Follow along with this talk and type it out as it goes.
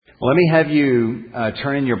Let me have you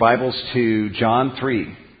turn in your Bibles to John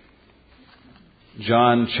 3.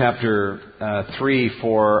 John chapter 3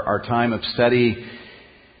 for our time of study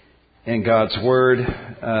in God's Word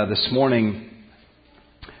this morning.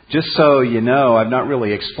 Just so you know, I've not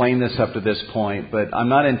really explained this up to this point, but I'm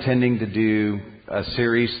not intending to do a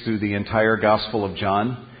series through the entire Gospel of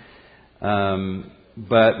John.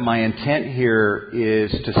 But my intent here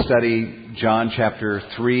is to study John chapter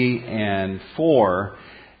 3 and 4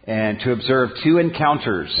 and to observe two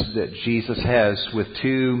encounters that Jesus has with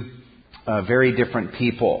two very different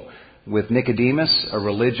people. With Nicodemus, a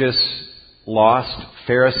religious, lost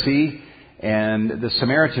Pharisee, and the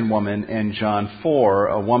Samaritan woman in John 4,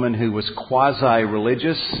 a woman who was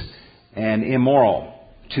quasi-religious and immoral.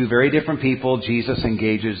 Two very different people. Jesus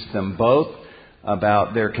engages them both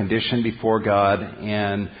about their condition before God,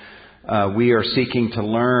 and we are seeking to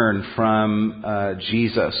learn from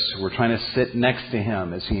Jesus. We're trying to sit next to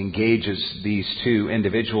Him as He engages these two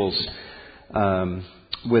individuals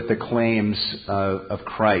with the claims of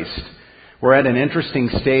Christ. We're at an interesting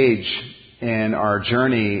stage in our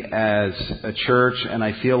journey as a church, and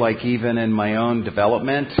I feel like even in my own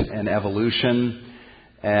development and evolution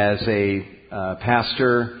as a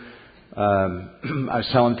pastor. I was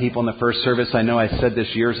telling people in the first service, I know I said this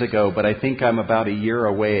years ago, but I think I'm about a year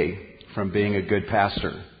away from being a good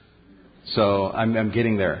pastor. So I'm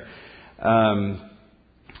getting there.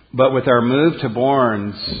 But with our move to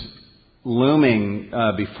Bournes looming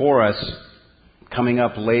before us, coming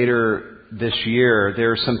up later this year,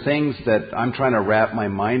 there are some things that I'm trying to wrap my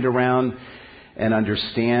mind around and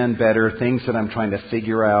understand better, things that I'm trying to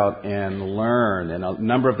figure out and learn. And a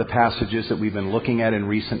number of the passages that we've been looking at in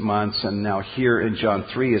recent months and now here in John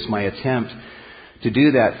 3 is my attempt to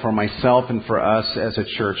do that for myself and for us as a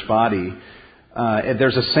church body.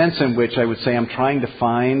 There's a sense in which I would say I'm trying to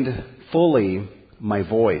find fully my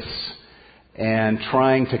voice and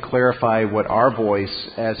trying to clarify what our voice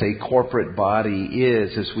as a corporate body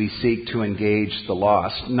is as we seek to engage the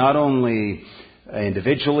lost, not only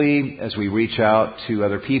individually as we reach out to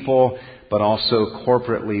other people, but also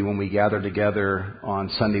corporately when we gather together on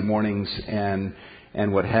Sunday mornings and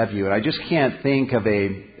what have you. And I just can't think of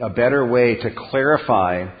a better way to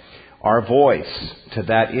clarify our voice to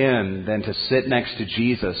that end than to sit next to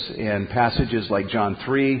Jesus in passages like John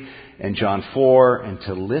 3 and John 4 and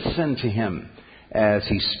to listen to Him as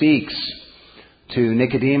He speaks to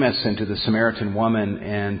Nicodemus and to the Samaritan woman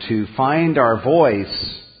and to find our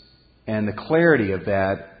voice and the clarity of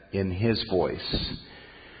that in His voice.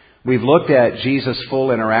 We've looked at Jesus'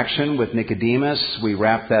 full interaction with Nicodemus. We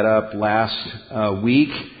wrapped that up last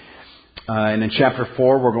week. And in chapter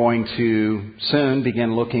 4, we're going to soon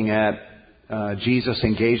begin looking at Jesus'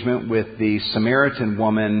 engagement with the Samaritan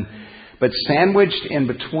woman. But sandwiched in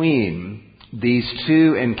between these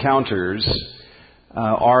two encounters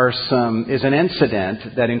is an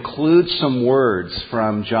incident that includes some words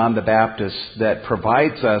from John the Baptist that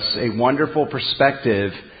provides us a wonderful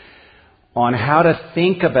perspective on how to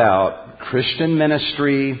think about Christian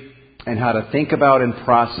ministry and how to think about and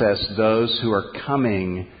process those who are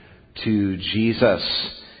coming to Jesus.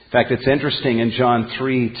 In fact, it's interesting, in John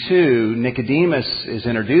 3:2, Nicodemus is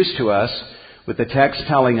introduced to us with the text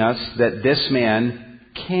telling us that this man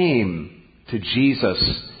came to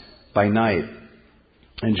Jesus by night.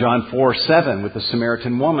 In John 4:7, with the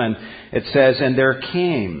Samaritan woman, it says, "And there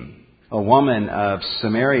came a woman of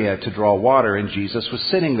Samaria to draw water, and Jesus was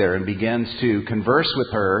sitting there," and begins to converse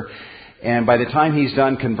with her. And by the time He's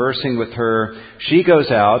done conversing with her, she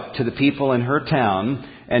goes out to the people in her town,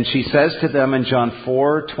 and she says to them in John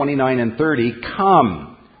 4:29 and 30,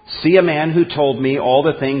 "Come, see a man who told me all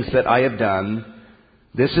the things that I have done.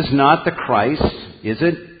 This is not the Christ, is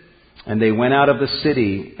it?" And they went out of the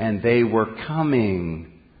city, and they were coming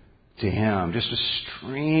to Him. Just a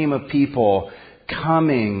stream of people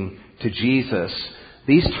coming to Jesus.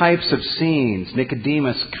 These types of scenes,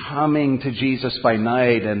 Nicodemus coming to Jesus by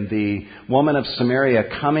night and the woman of Samaria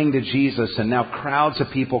coming to Jesus and now crowds of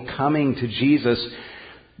people coming to Jesus,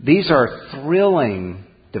 these are thrilling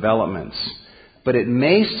developments. But it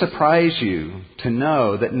may surprise you to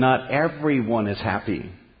know that not everyone is happy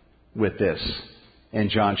with this in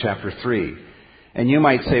John chapter 3. And you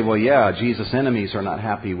might say, well, yeah, Jesus' enemies are not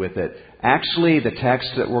happy with it. Actually, the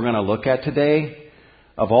text that we're going to look at today,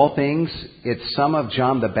 of all things, it's some of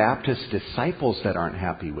John the Baptist's disciples that aren't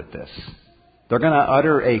happy with this. They're going to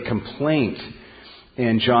utter a complaint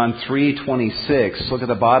in John 3:26. Look at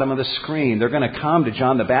the bottom of the screen. They're going to come to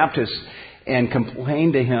John the Baptist and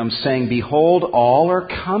complain to him, saying, "Behold, all are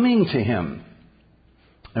coming to Him."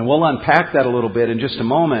 And we'll unpack that a little bit in just a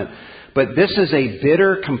moment. But this is a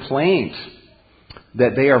bitter complaint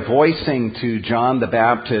that they are voicing to John the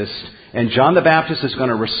Baptist. And John the Baptist is going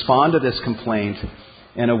to respond to this complaint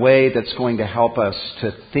in a way that's going to help us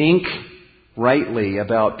to think rightly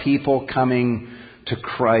about people coming to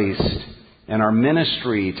Christ and our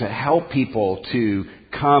ministry to help people to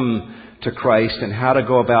come to Christ and how to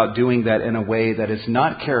go about doing that in a way that is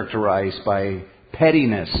not characterized by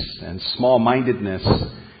pettiness and small-mindedness,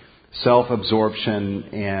 self-absorption,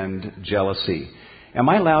 and jealousy. Am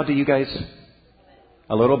I loud to you guys?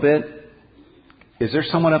 A little bit? Is there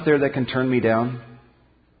someone up there that can turn me down?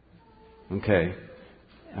 Okay.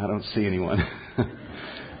 I don't see anyone.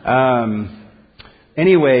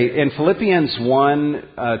 Anyway, in Philippians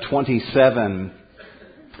 1:27,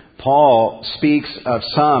 Paul speaks of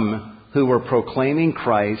some who were proclaiming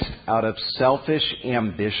Christ out of selfish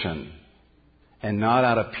ambition and not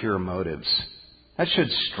out of pure motives. That should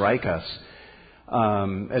strike us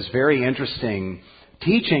as very interesting,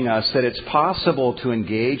 teaching us that it's possible to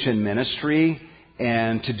engage in ministry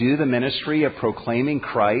and to do the ministry of proclaiming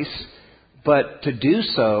Christ, but to do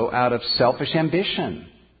so out of selfish ambition,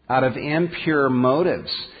 out of impure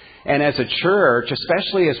motives. And as a church,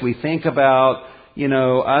 especially as we think about,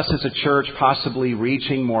 us as a church possibly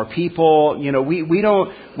reaching more people, we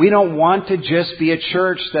don't want to just be a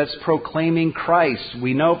church that's proclaiming Christ.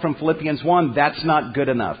 We know from Philippians 1 that's not good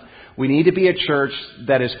enough. We need to be a church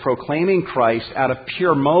that is proclaiming Christ out of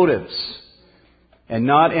pure motives and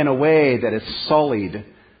not in a way that is sullied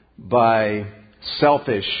by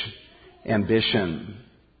selfish ambition.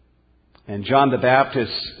 And John the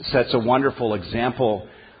Baptist sets a wonderful example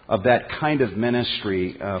of that kind of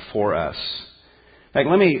ministry for us. In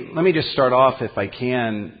fact, let me just start off, if I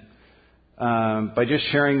can, by just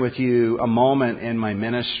sharing with you a moment in my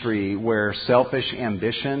ministry where selfish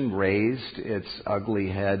ambition raised its ugly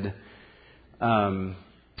head.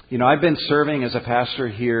 I've been serving as a pastor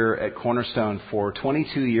here at Cornerstone for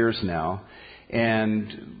 22 years now,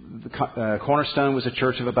 and Cornerstone was a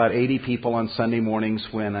church of about 80 people on Sunday mornings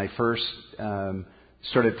when I first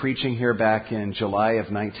started preaching here back in July of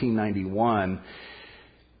 1991.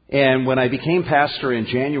 And when I became pastor in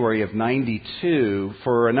January of 92,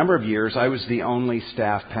 for a number of years, I was the only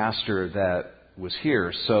staff pastor that was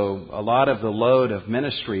here. So a lot of the load of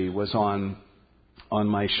ministry was on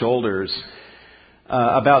my shoulders.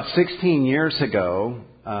 About 16 years ago,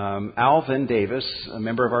 Alvin Davis, a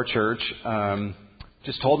member of our church,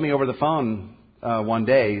 just told me over the phone one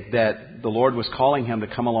day that the Lord was calling him to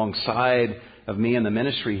come alongside of me in the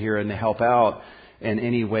ministry here and to help out in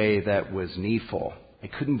any way that was needful. I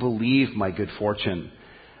couldn't believe my good fortune.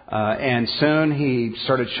 And soon he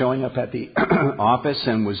started showing up at the office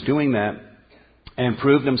and was doing that and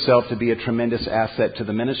proved himself to be a tremendous asset to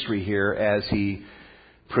the ministry here, as he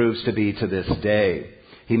proves to be to this day.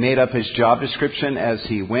 He made up his job description as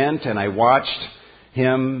he went, and I watched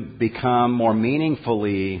him become more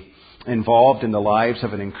meaningfully involved in the lives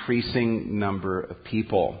of an increasing number of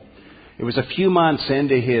people. It was a few months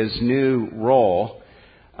into his new role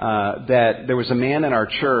that there was a man in our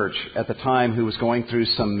church at the time who was going through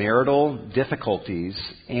some marital difficulties,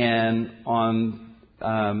 and on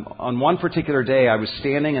one particular day I was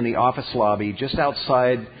standing in the office lobby just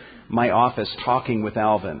outside my office talking with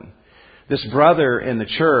Alvin. This brother in the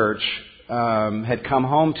church had come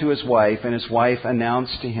home to his wife, and his wife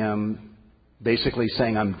announced to him, basically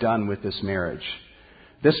saying, "I'm done with this marriage."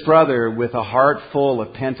 This brother, with a heart full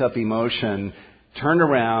of pent-up emotion, turned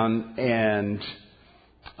around and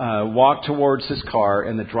walked towards his car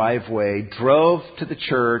in the driveway, drove to the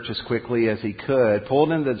church as quickly as he could,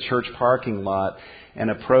 pulled into the church parking lot, and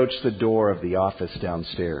approached the door of the office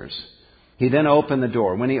downstairs. He then opened the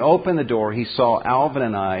door. When he opened the door, he saw Alvin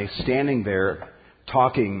and I standing there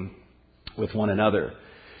talking with one another.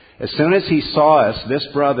 As soon as he saw us, this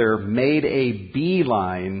brother made a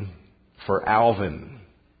beeline for Alvin.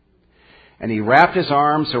 And he wrapped his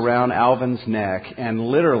arms around Alvin's neck, and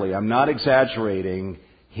literally, I'm not exaggerating,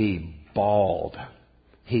 he bawled.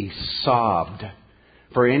 He sobbed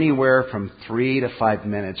for anywhere from 3 to 5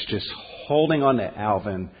 minutes, just holding on to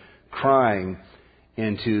Alvin, crying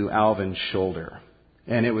into Alvin's shoulder.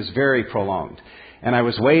 And it was very prolonged. And I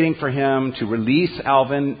was waiting for him to release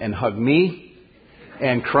Alvin and hug me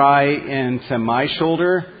and cry into my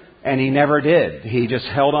shoulder, and he never did. He just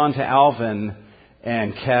held on to Alvin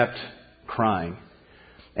and kept crying.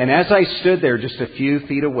 And as I stood there just a few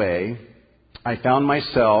feet away, I found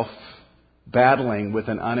myself battling with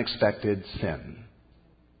an unexpected sin,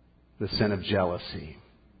 the sin of jealousy.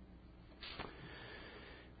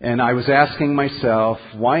 And I was asking myself,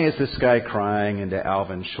 why is this guy crying into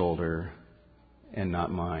Alvin's shoulder and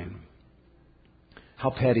not mine? How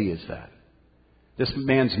petty is that? This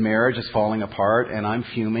man's marriage is falling apart, and I'm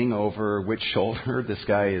fuming over which shoulder this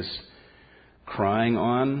guy is crying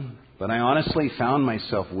on. But I honestly found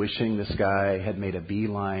myself wishing this guy had made a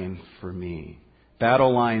beeline for me.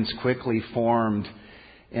 Battle lines quickly formed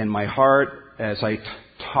in my heart as I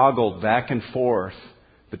toggled back and forth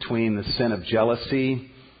between the sin of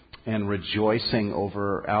jealousy and rejoicing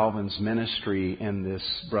over Alvin's ministry in this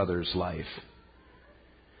brother's life.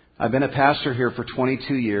 I've been a pastor here for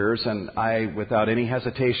 22 years, and I, without any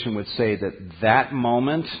hesitation, would say that that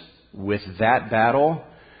moment with that battle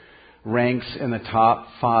ranks in the top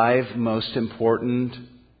 5 most important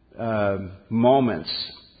moments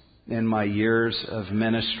in my years of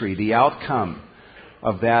ministry. The outcome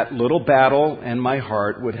of that little battle in my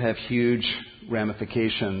heart would have huge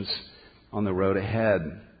ramifications on the road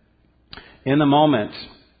ahead. In the moment,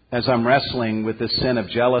 as I'm wrestling with the sin of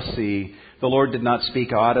jealousy, the Lord did not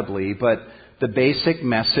speak audibly, but the basic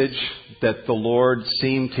message that the Lord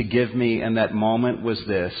seemed to give me in that moment was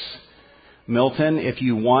this: Milton, if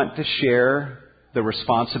you want to share the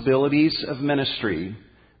responsibilities of ministry,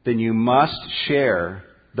 then you must share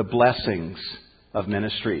the blessings of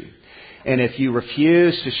ministry. And if you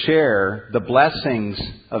refuse to share the blessings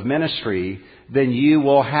of ministry, then you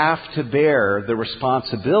will have to bear the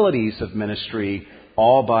responsibilities of ministry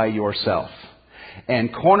all by yourself.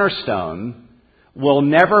 And Cornerstone will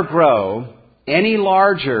never grow any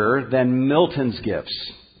larger than Milton's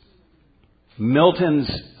gifts, Milton's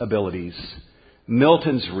abilities,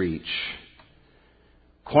 Milton's reach.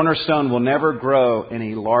 Cornerstone will never grow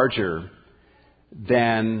any larger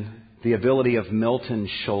than the ability of Milton's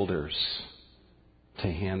shoulders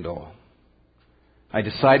to handle. I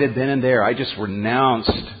decided then and there, I just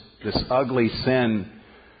renounced this ugly sin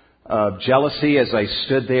of jealousy as I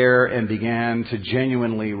stood there and began to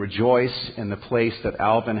genuinely rejoice in the place that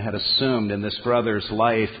Alvin had assumed in this brother's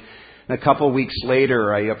life. And a couple of weeks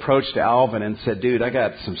later, I approached Alvin and said, dude, I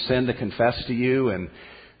got some sin to confess to you. And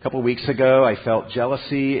a couple of weeks ago, I felt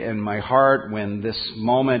jealousy in my heart when this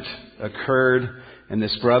moment occurred and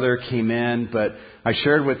this brother came in. But I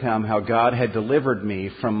shared with him how God had delivered me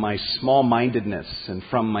from my small-mindedness and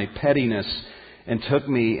from my pettiness and took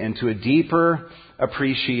me into a deeper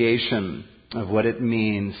appreciation of what it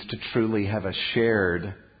means to truly have a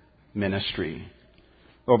shared ministry.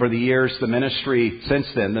 Over the years, the ministry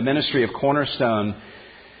of Cornerstone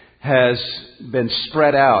has been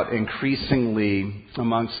spread out increasingly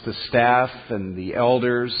amongst the staff and the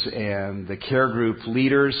elders and the care group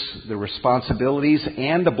leaders. The responsibilities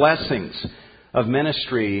and the blessings of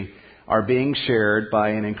ministry are being shared by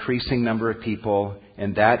an increasing number of people,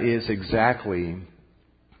 and that is exactly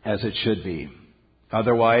as it should be.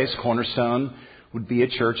 Otherwise, Cornerstone would be a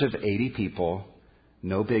church of 80 people,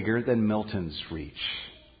 no bigger than Milton's reach.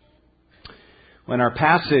 When our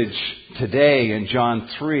passage today in John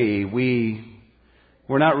 3,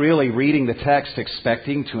 we're not really reading the text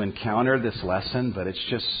expecting to encounter this lesson, but it's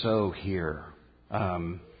just so here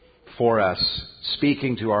for us,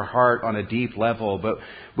 speaking to our heart on a deep level. But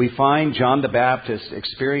we find John the Baptist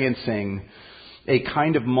experiencing a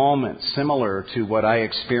kind of moment similar to what I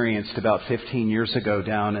experienced about 15 years ago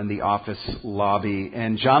down in the office lobby.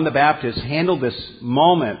 And John the Baptist handled this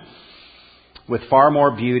moment with far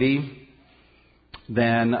more beauty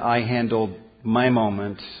than I handled my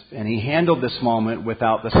moment. And he handled this moment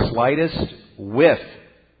without the slightest whiff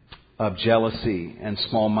of jealousy and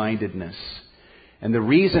small-mindedness. And the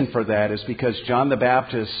reason for that is because John the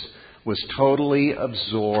Baptist was totally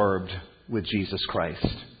absorbed with Jesus Christ.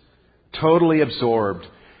 Totally absorbed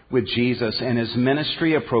with Jesus, and his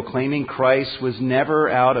ministry of proclaiming Christ was never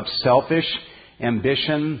out of selfish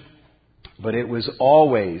ambition, but it was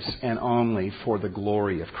always and only for the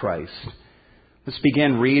glory of Christ. Let's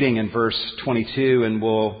begin reading in verse 22, and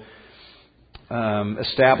we'll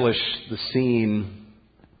establish the scene.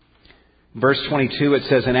 Verse 22, it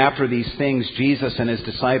says, "And after these things, Jesus and his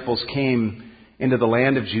disciples came into the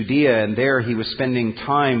land of Judea, and there he was spending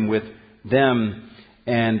time with them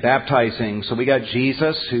and baptizing." So we got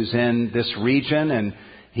Jesus who's in this region and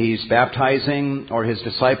he's baptizing, or his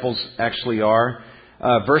disciples actually are.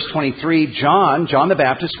 Verse 23, John the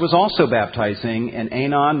Baptist was also baptizing in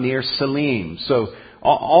Aenon near Salim. So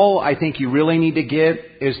all I think you really need to get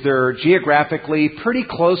is they're geographically pretty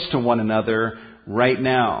close to one another right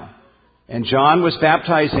now. And John was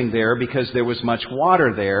baptizing there because there was much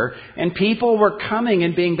water there, and people were coming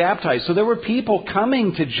and being baptized. So there were people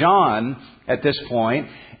coming to John at this point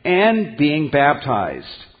and being baptized,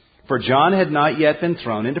 for John had not yet been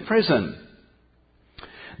thrown into prison.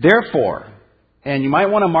 Therefore, And you might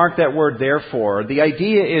want to mark that word therefore. The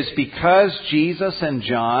idea is because Jesus and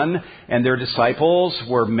John and their disciples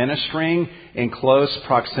were ministering in close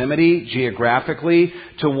proximity geographically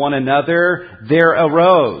to one another, there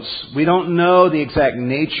arose. We don't know the exact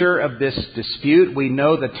nature of this dispute. We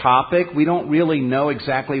know the topic. We don't really know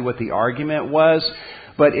exactly what the argument was,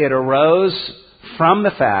 but it arose from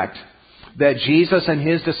the fact that Jesus and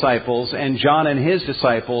His disciples and John and his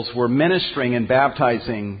disciples were ministering and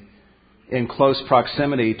baptizing in close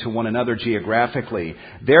proximity to one another geographically.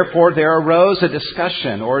 Therefore, there arose a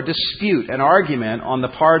discussion or a dispute, an argument on the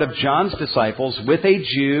part of John's disciples with a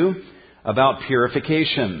Jew about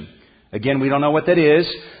purification. Again, we don't know what that is,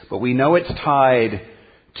 but we know it's tied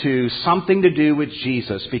to something to do with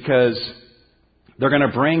Jesus because they're going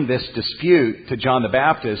to bring this dispute to John the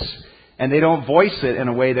Baptist, and they don't voice it in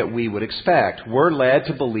a way that we would expect. We're led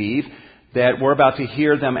to believe that we're about to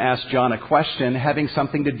hear them ask John a question having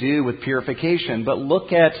something to do with purification. But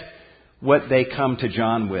look at what they come to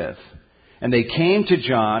John with. And they came to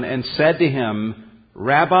John and said to him,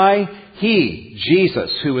 Rabbi, he, Jesus,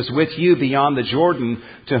 who is with you beyond the Jordan,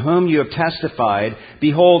 to whom you have testified,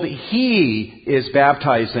 behold, he is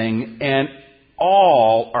baptizing, and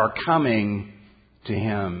all are coming to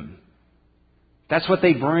him. That's what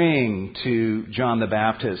they bring to John the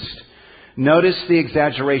Baptist. Notice the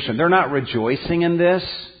exaggeration. They're not rejoicing in this.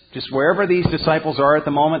 Just wherever these disciples are at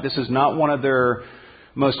the moment, this is not one of their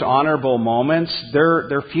most honorable moments.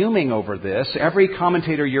 They're fuming over this. Every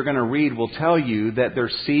commentator you're going to read will tell you that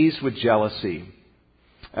they're seized with jealousy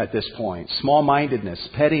at this point. Small-mindedness,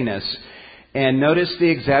 pettiness. And notice the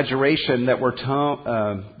exaggeration that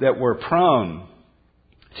we're prone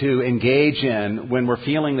to engage in when we're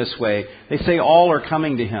feeling this way. They say all are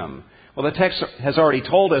coming to him. Well, the text has already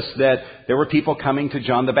told us that there were people coming to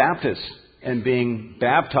John the Baptist and being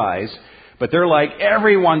baptized, but they're like,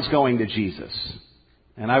 everyone's going to Jesus.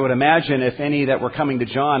 And I would imagine if any that were coming to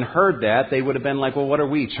John heard that, they would have been like, well, what are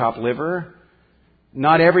we, chopped liver?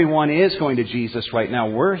 Not everyone is going to Jesus right now.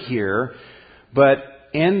 We're here. But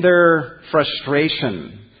in their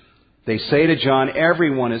frustration, they say to John,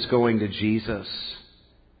 everyone is going to Jesus.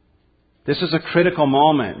 This is a critical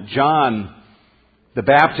moment. John the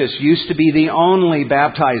Baptist used to be the only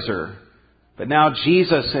baptizer, but now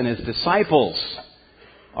Jesus and his disciples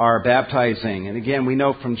are baptizing. And again, we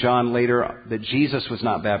know from John later that Jesus was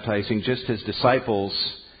not baptizing, just his disciples,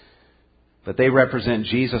 but they represent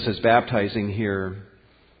Jesus as baptizing here.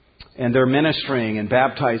 And they're ministering and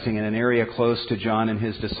baptizing in an area close to John and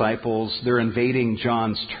his disciples. They're invading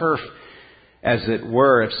John's turf, as it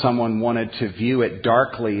were, if someone wanted to view it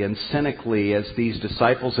darkly and cynically, as these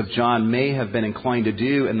disciples of John may have been inclined to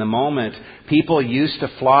do in the moment. People used to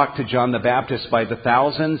flock to John the Baptist by the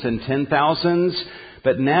thousands and 10,000s,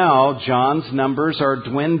 but now John's numbers are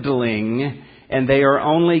dwindling and they are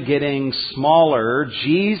only getting smaller.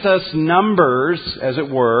 Jesus' numbers, as it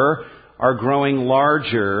were, are growing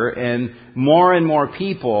larger, and more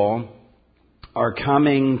people are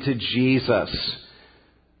coming to Jesus.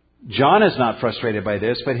 John is not frustrated by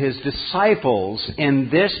this, but his disciples in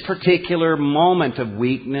this particular moment of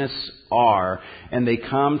weakness are. And they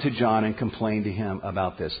come to John and complain to him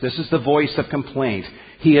about this. This is the voice of complaint.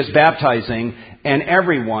 He is baptizing and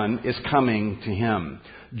everyone is coming to him.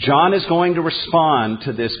 John is going to respond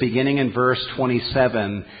to this beginning in verse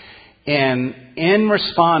 27. And in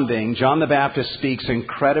responding, John the Baptist speaks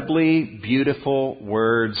incredibly beautiful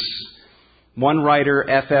words. One writer,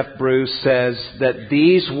 F.F. Bruce, says that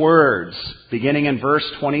these words, beginning in verse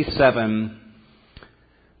 27,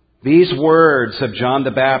 these words of John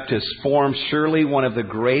the Baptist form surely one of the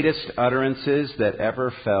greatest utterances that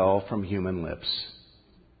ever fell from human lips.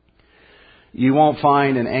 You won't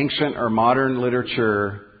find in ancient or modern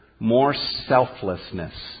literature more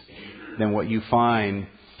selflessness than what you find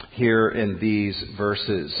here in these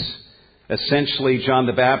verses. Essentially, John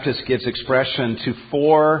the Baptist gives expression to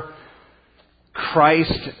four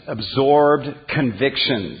Christ-absorbed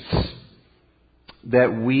convictions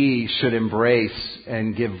that we should embrace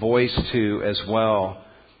and give voice to as well.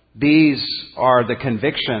 These are the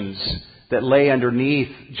convictions that lay underneath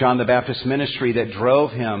John the Baptist's ministry that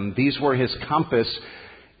drove him. These were his compass.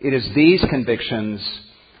 It is these convictions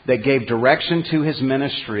that gave direction to his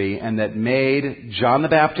ministry and that made John the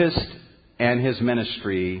Baptist and his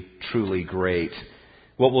ministry truly great.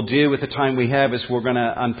 What we'll do with the time we have is we're going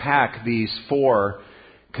to unpack these four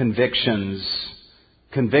convictions.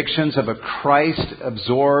 Convictions of a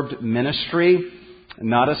Christ-absorbed ministry,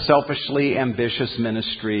 not a selfishly ambitious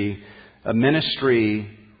ministry. A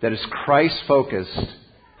ministry that is Christ-focused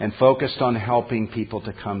and focused on helping people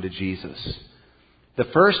to come to Jesus. The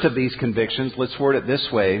first of these convictions, let's word it this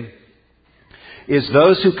way, is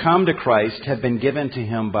those who come to Christ have been given to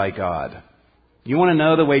him by God. You want to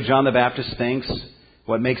know the way John the Baptist thinks?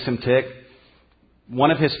 What makes him tick?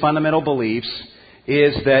 One of his fundamental beliefs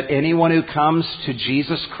is that anyone who comes to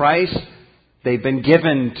Jesus Christ, they've been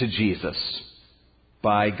given to Jesus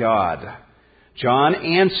by God. John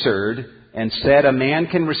answered and said, a man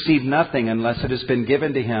can receive nothing unless it has been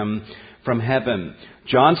given to him from heaven.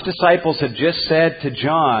 John's disciples had just said to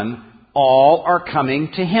John, all are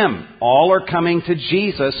coming to him. All are coming to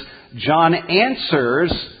Jesus. John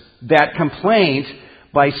answers that complaint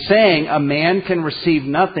by saying a man can receive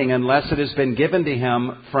nothing unless it has been given to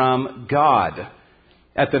him from God.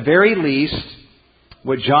 At the very least,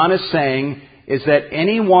 what John is saying is that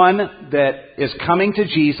anyone that is coming to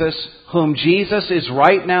Jesus, whom Jesus is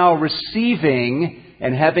right now receiving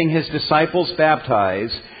and having his disciples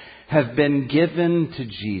baptize, have been given to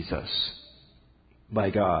Jesus by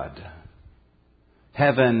God.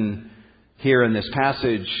 Heaven here in this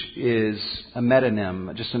passage is a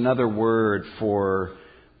metonym, just another word for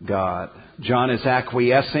God. John is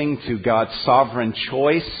acquiescing to God's sovereign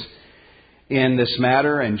choice in this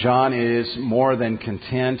matter, and John is more than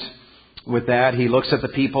content with that. He looks at the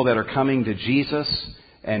people that are coming to Jesus,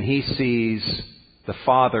 and he sees the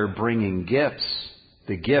Father bringing gifts,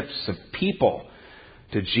 the gifts of people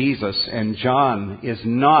to Jesus. And John is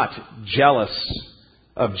not jealous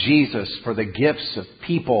of Jesus for the gifts of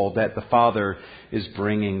people that the Father is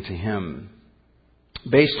bringing to him.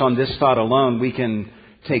 Based on this thought alone, we can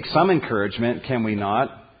take some encouragement, can we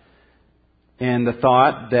not, in the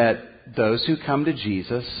thought that those who come to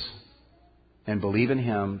Jesus and believe in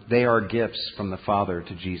him, they are gifts from the Father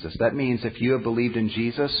to Jesus. That means if you have believed in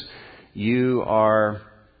Jesus, you are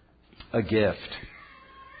a gift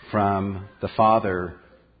from the Father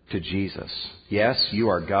to Jesus. Yes, you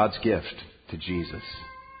are God's gift to Jesus.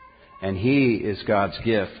 And he is God's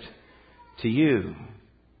gift to you.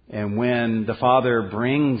 And when the Father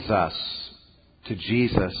brings us to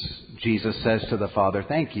Jesus, Jesus says to the Father,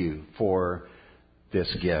 thank you for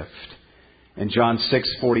this gift. In John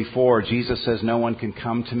 6:44, Jesus says, no one can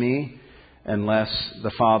come to me unless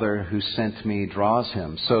the Father who sent me draws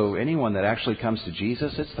him. So anyone that actually comes to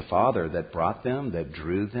Jesus, it's the Father that brought them, that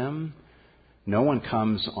drew them. No one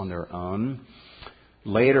comes on their own.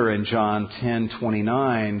 Later in John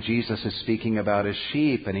 10:29, Jesus is speaking about his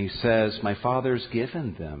sheep, and he says, my Father's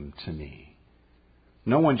given them to me.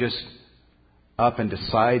 No one just up and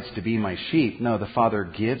decides to be my sheep. No, the Father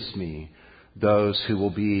gives me those who will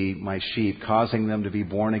be my sheep, causing them to be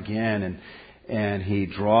born again, and he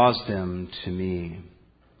draws them to me.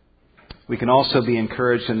 We can also be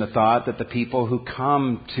encouraged in the thought that the people who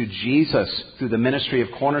come to Jesus through the ministry of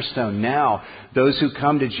Cornerstone now, those who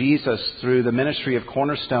come to Jesus through the ministry of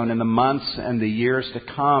Cornerstone in the months and the years to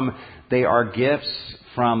come, they are gifts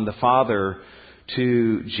from the Father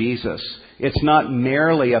to Jesus. It's not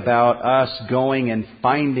merely about us going and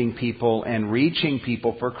finding people and reaching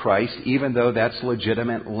people for Christ, even though that's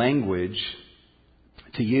legitimate language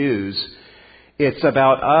to use. It's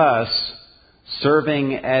about us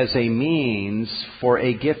serving as a means for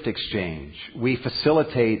a gift exchange. We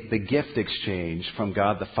facilitate the gift exchange from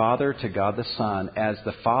God the Father to God the Son as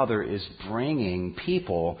the Father is bringing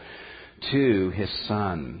people to his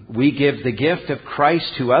Son. We give the gift of Christ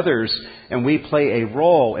to others, and we play a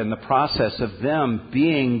role in the process of them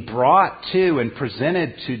being brought to and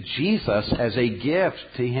presented to Jesus as a gift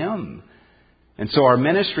to him. And so our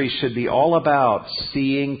ministry should be all about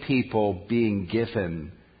seeing people being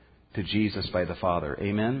given to Jesus by the Father.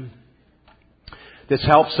 Amen? This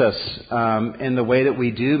helps us in the way that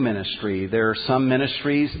we do ministry. There are some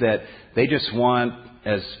ministries that they just want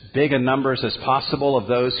as big a numbers as possible of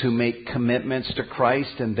those who make commitments to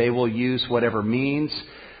Christ, and they will use whatever means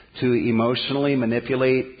to emotionally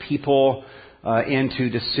manipulate people into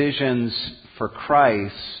decisions for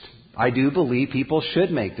Christ. I do believe people should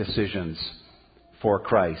make decisions for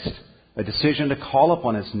Christ. A decision to call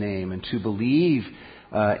upon his name and to believe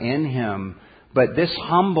in him. But this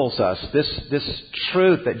humbles us. This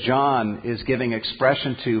truth that John is giving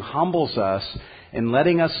expression to humbles us in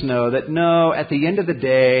letting us know that no, at the end of the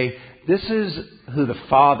day, this is who the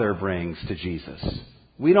Father brings to Jesus.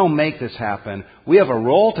 We don't make this happen. We have a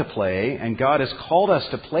role to play, and God has called us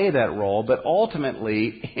to play that role. But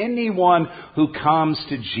ultimately, anyone who comes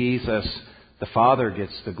to Jesus, the Father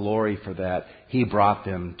gets the glory for that. He brought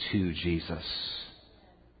them to Jesus.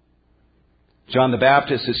 John the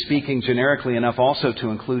Baptist is speaking generically enough also to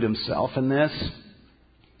include himself in this.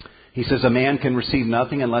 He says a man can receive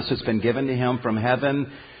nothing unless it's been given to him from heaven.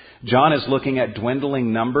 John is looking at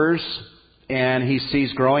dwindling numbers, and he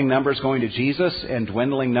sees growing numbers going to Jesus and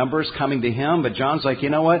dwindling numbers coming to him. But John's like, you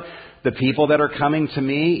know what? the people that are coming to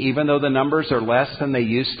me, even though the numbers are less than they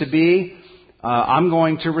used to be, I'm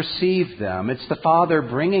going to receive them. It's the Father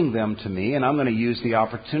bringing them to me, and I'm going to use the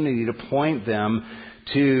opportunity to point them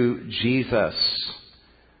to Jesus.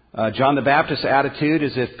 John the Baptist's attitude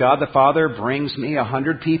is if God the Father brings me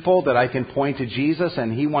 100 people that I can point to Jesus,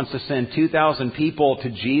 and He wants to send 2,000 people to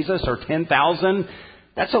Jesus or 10,000,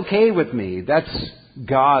 that's okay with me. That's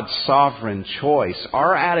God's sovereign choice.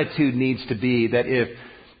 Our attitude needs to be that if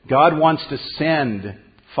God wants to send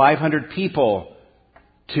 500 people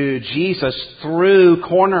to Jesus through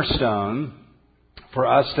Cornerstone for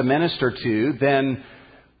us to minister to, then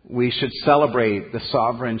we should celebrate the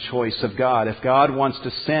sovereign choice of God. If God wants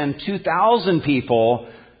to send 2,000 people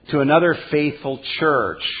to another faithful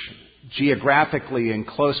church, geographically in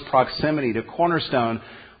close proximity to Cornerstone,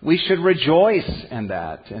 we should rejoice in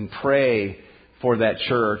that and pray for that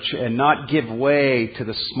church and not give way to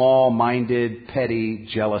the small-minded, petty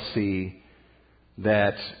jealousy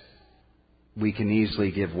that we can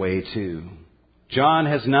easily give way to. John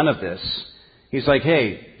has none of this. He's like,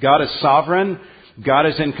 hey, God is sovereign. God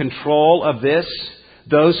is in control of this.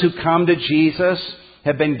 Those who come to Jesus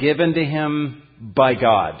have been given to Him by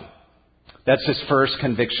God. That's his first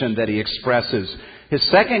conviction that he expresses. His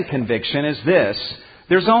second conviction is this: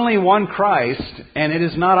 there's only one Christ, and it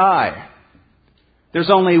is not I. There's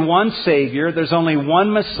only one Savior. There's only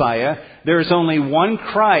one Messiah. There is only one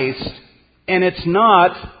Christ, and it's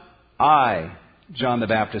not I, John the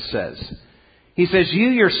Baptist says. He says, you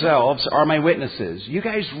yourselves are my witnesses. You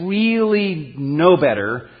guys really know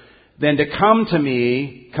better than to come to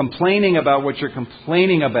me complaining about what you're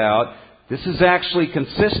complaining about. This is actually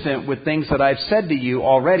consistent with things that I've said to you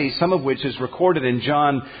already, some of which is recorded in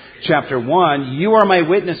John chapter 1. You are my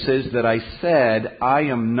witnesses that I said, I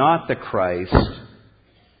am not the Christ,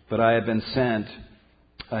 but I have been sent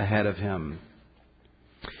ahead of Him.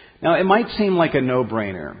 Now, it might seem like a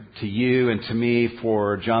no-brainer to you and to me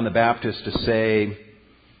for John the Baptist to say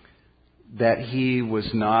that he was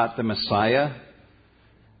not the Messiah.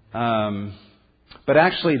 But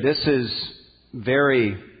actually, this is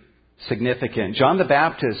very significant. John the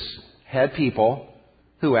Baptist had people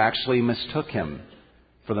who actually mistook him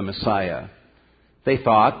for the Messiah. They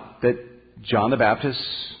thought that John the Baptist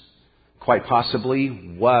quite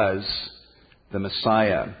possibly was the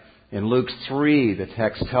Messiah. In Luke 3, the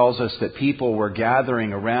text tells us that people were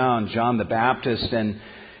gathering around John the Baptist, and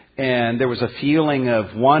there was a feeling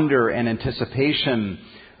of wonder and anticipation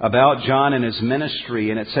about John and his ministry.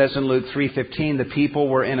 And it says in Luke 3:15, the people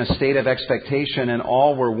were in a state of expectation, and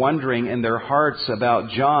all were wondering in their hearts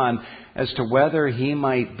about John as to whether he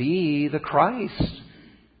might be the Christ.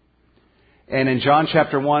 And in John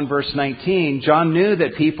chapter 1, verse 19, John knew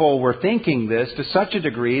that people were thinking this to such a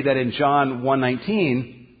degree that in John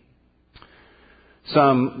 1:19,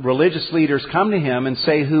 some religious leaders come to him and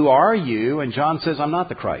say, who are you? And John says, I'm not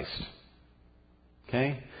the Christ.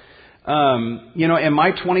 Okay? In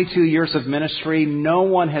my 22 years of ministry, no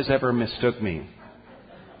one has ever mistook me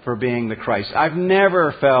for being the Christ. I've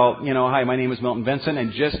never felt, hi, my name is Milton Vincent,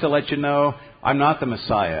 and just to let you know, I'm not the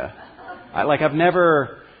Messiah. I've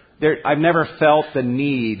never felt the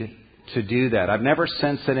need to do that. I've never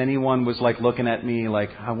sensed that anyone was looking at me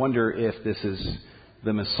like, I wonder if this is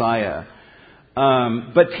the Messiah.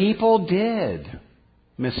 But people did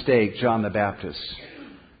mistake John the Baptist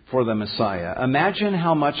for the Messiah. Imagine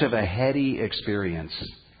how much of a heady experience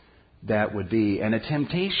that would be, and a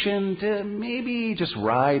temptation to maybe just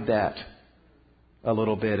ride that a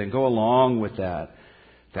little bit and go along with that.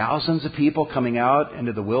 Thousands of people coming out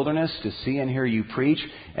into the wilderness to see and hear you preach,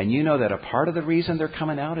 and you know that a part of the reason they're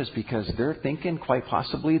coming out is because they're thinking quite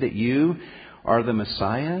possibly that you are the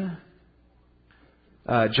Messiah.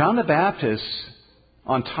 John the Baptist,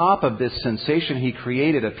 on top of this sensation he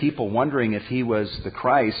created of people wondering if he was the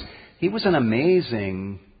Christ, he was an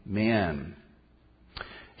amazing man.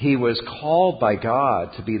 He was called by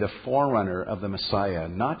God to be the forerunner of the Messiah.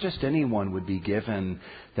 Not just anyone would be given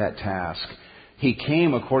that task. He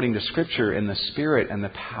came, according to Scripture, in the spirit and the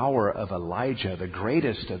power of Elijah, the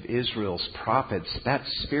greatest of Israel's prophets. That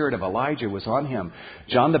spirit of Elijah was on him.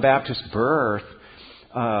 John the Baptist's birth,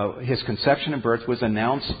 his conception and birth was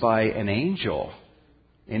announced by an angel.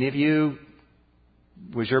 Any of you,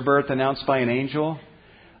 was your birth announced by an angel?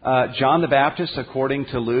 John the Baptist, according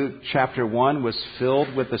to Luke chapter 1, was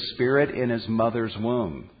filled with the Spirit in his mother's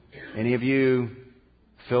womb. Any of you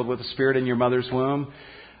filled with the Spirit in your mother's womb?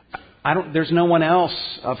 There's no one else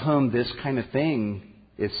of whom this kind of thing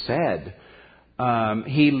is said.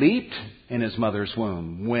 He leaped in his mother's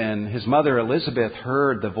womb. When his mother Elizabeth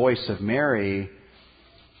heard the voice of Mary,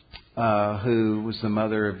 who was the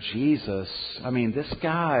mother of Jesus, I mean, this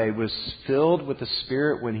guy was filled with the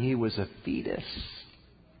Spirit when he was a fetus.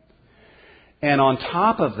 And on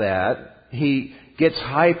top of that, he gets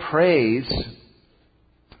high praise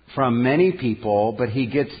from many people, but he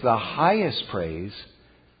gets the highest praise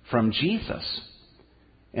from Jesus.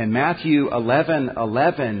 In Matthew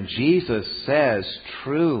 11:11, Jesus says,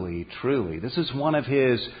 truly, truly. This is one of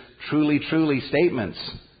his truly, truly statements.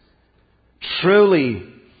 Truly,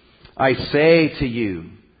 I say to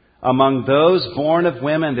you, among those born of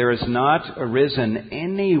women, there has not arisen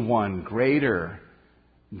anyone greater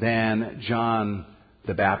than John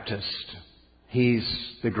the Baptist. He's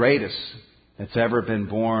the greatest that's ever been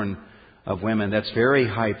born of women. That's very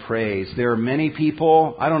high praise. There are many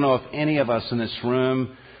people, I don't know if any of us in this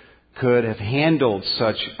room could have handled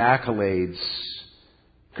such accolades,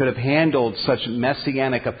 could have handled such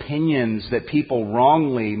messianic opinions that people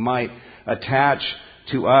wrongly might attach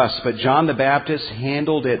to us. But John the Baptist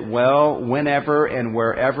handled it well whenever and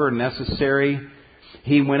wherever necessary.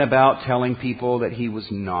 He went about telling people that he was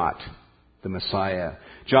not the Messiah.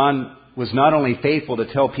 John was not only faithful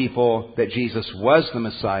to tell people that Jesus was the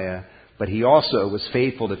Messiah, but he also was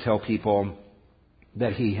faithful to tell people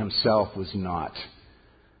that he himself was not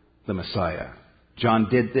the Messiah. John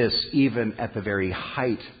did this even at the very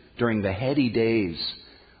height, during the heady days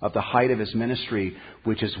of the height of his ministry,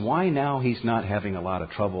 which is why now he's not having a lot of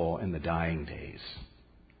trouble in the dying days,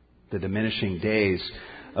 the diminishing days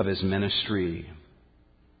of his ministry.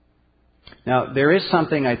 Now, there is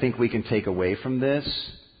something I think we can take away from this.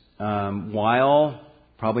 While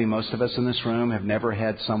probably most of us in this room have never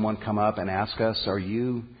had someone come up and ask us, are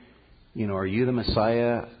you the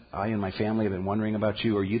Messiah? I and my family have been wondering about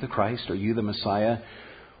you. Are you the Christ? Are you the Messiah?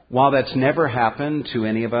 While that's never happened to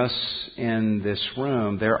any of us in this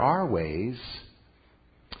room, there are ways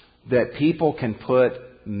that people can put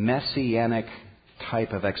messianic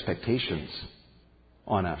type of expectations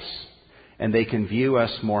on us. And they can view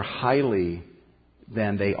us more highly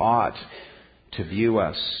than they ought to view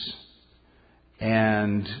us.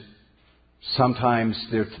 And sometimes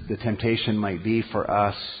the temptation might be for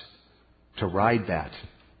us to ride that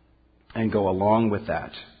and go along with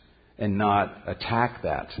that and not attack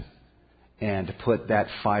that and to put that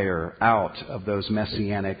fire out of those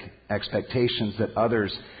messianic expectations that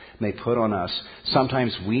others may put on us.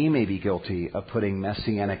 Sometimes we may be guilty of putting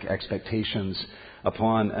messianic expectations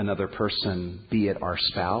upon another person, be it our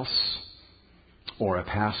spouse or a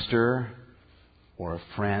pastor or a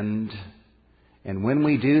friend. And when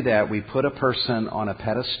we do that, we put a person on a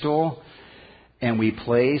pedestal and we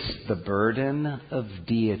place the burden of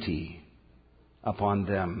deity upon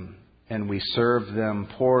them. And we serve them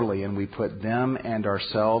poorly, and we put them and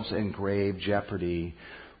ourselves in grave jeopardy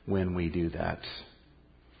when we do that.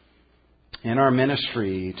 In our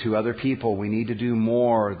ministry to other people, we need to do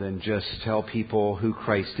more than just tell people who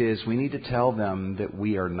Christ is. We need to tell them that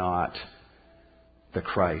we are not the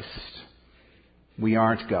Christ. We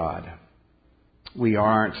aren't God. We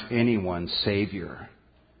aren't anyone's Savior.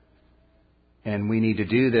 And we need to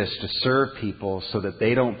do this to serve people so that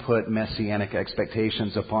they don't put messianic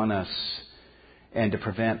expectations upon us and to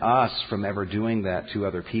prevent us from ever doing that to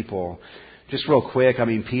other people. Just real quick,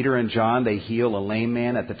 Peter and John, they heal a lame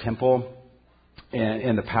man at the temple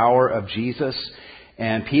in the power of Jesus.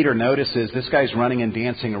 And Peter notices this guy's running and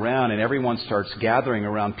dancing around, and everyone starts gathering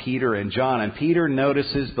around Peter and John. And Peter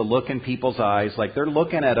notices the look in people's eyes, like they're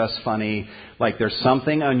looking at us funny, like there's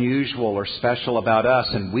something unusual or special about us,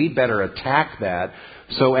 and we'd better attack that.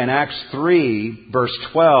 So in Acts 3, verse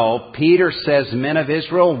 12, Peter says, "Men of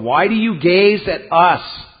Israel, why do you gaze at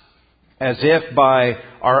us as if by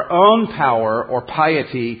our own power or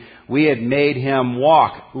piety we had made him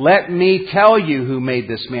walk? Let me tell you who made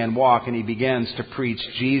this man walk." And he begins to preach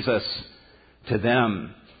Jesus to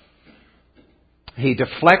them. He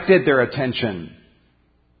deflected their attention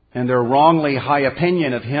and their wrongly high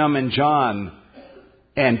opinion of him and John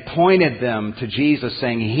and pointed them to Jesus,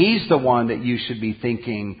 saying he's the one that you should be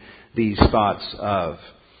thinking these thoughts of.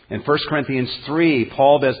 In 1 Corinthians 3,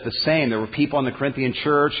 Paul does the same. There were people in the Corinthian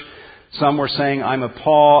church. Some were saying, "I'm of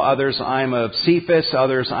Paul," others, "I'm of Cephas,"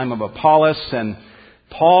 others, "I'm of Apollos." And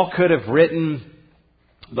Paul could have written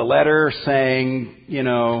the letter saying,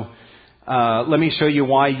 let me show you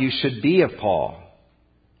why you should be of Paul.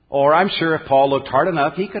 Or I'm sure if Paul looked hard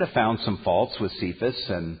enough, he could have found some faults with Cephas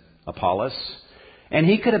and Apollos. And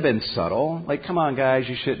he could have been subtle. Like, come on, guys,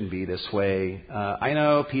 you shouldn't be this way. I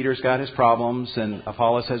know Peter's got his problems and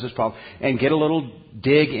Apollos has his problems. And get a little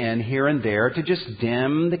dig in here and there to just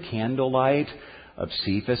dim the candlelight of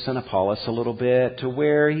Cephas and Apollos a little bit to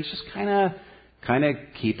where he's just kind of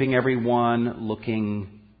keeping everyone looking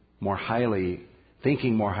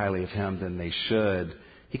thinking more highly of him than they should.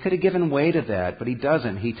 He could have given way to that, but he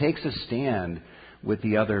doesn't. He takes a stand with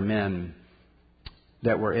the other men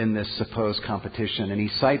that were in this supposed competition. And he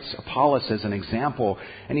cites Apollos as an example.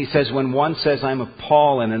 And he says, when one says, I'm of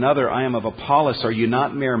Paul, and another, I am of Apollos, are you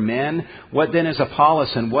not mere men? What then is Apollos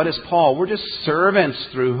and what is Paul? We're just servants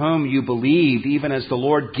through whom you believed, even as the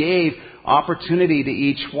Lord gave opportunity to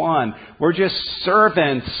each one. We're just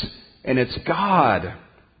servants, and it's God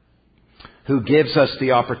who gives us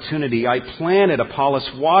the opportunity. I planted, Apollos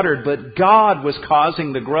watered, but God was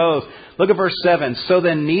causing the growth. Look at verse 7. So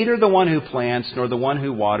then neither the one who plants nor the one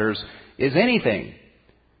who waters is anything.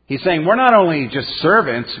 He's saying we're not only just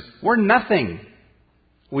servants, we're nothing.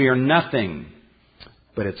 We are nothing.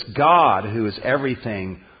 But it's God who is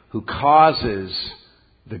everything, who causes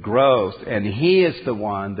the growth. And He is the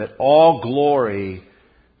one that all glory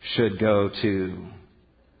should go to.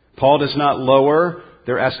 Paul does not lower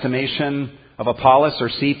their estimation of Apollos or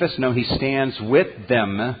Cephas. No, he stands with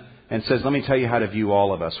them and says, let me tell you how to view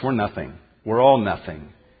all of us. We're nothing. We're all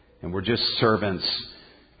nothing. And we're just servants.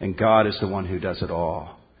 And God is the one who does it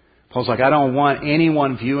all. Paul's like, I don't want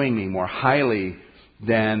anyone viewing me more highly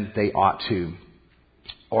than they ought to,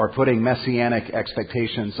 or putting messianic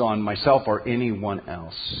expectations on myself or anyone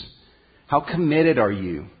else. How committed are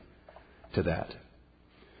you to that?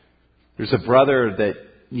 There's a brother that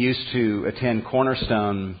used to attend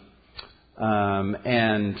Cornerstone,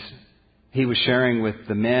 and he was sharing with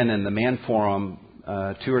the men in the Man Forum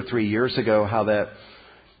 2 or 3 years ago how that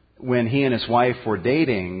when he and his wife were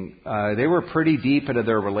dating, they were pretty deep into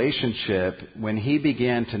their relationship when he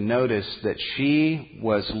began to notice that she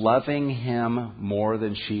was loving him more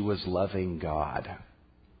than she was loving God.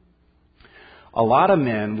 A lot of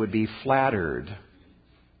men would be flattered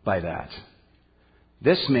by that.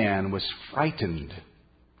 This man was frightened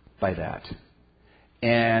by that.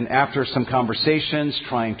 And after some conversations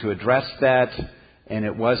trying to address that, and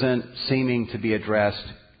it wasn't seeming to be addressed,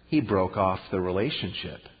 he broke off the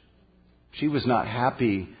relationship. She was not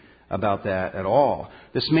happy about that at all.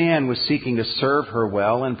 This man was seeking to serve her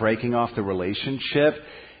well and breaking off the relationship,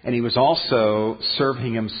 and he was also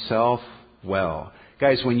serving himself well.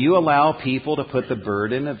 Guys, when you allow people to put the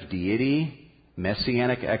burden of deity,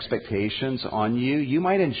 messianic expectations on you, you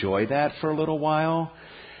might enjoy that for a little while.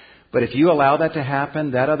 But if you allow that to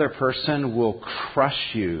happen, that other person will crush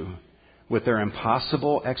you with their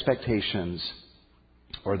impossible expectations,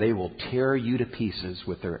 or they will tear you to pieces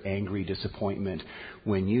with their angry disappointment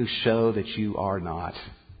when you show that you are not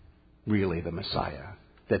really the Messiah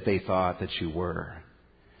that they thought that you were.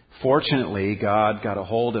 Fortunately, God got a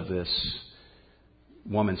hold of this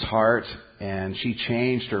woman's heart, and she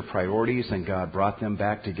changed her priorities, and God brought them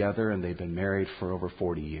back together, and they've been married for over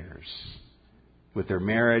 40 years. With their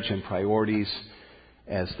marriage and priorities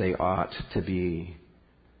as they ought to be.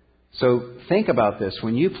 So think about this.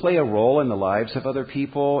 When you play a role in the lives of other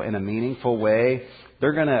people in a meaningful way,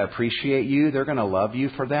 they're going to appreciate you. They're going to love you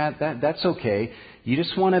for that. That's okay. You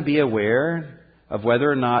just want to be aware of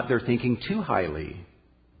whether or not they're thinking too highly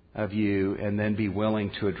of you, and then be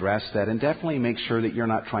willing to address that. And definitely make sure that you're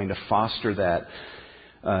not trying to foster that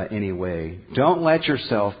anyway. Don't let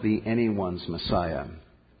yourself be anyone's Messiah.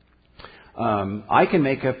 I can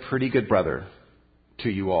make a pretty good brother to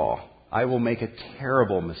you all. I will make a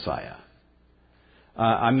terrible Messiah.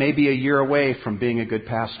 I may be a year away from being a good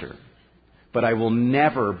pastor, but I will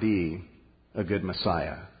never be a good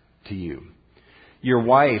Messiah to you. Your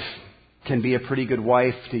wife can be a pretty good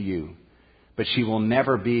wife to you, but she will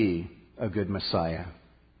never be a good Messiah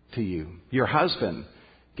to you. Your husband,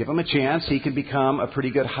 give him a chance. He can become a pretty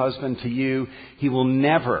good husband to you. He will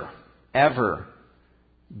never, ever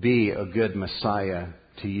be a good Messiah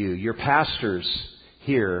to you. Your pastors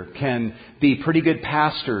here can be pretty good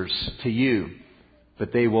pastors to you,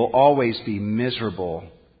 but they will always be miserable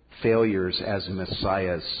failures as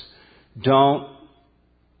Messiahs. Don't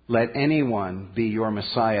let anyone be your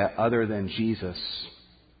Messiah other than Jesus.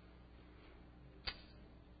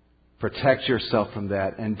 Protect yourself from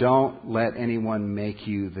that, and don't let anyone make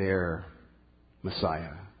you their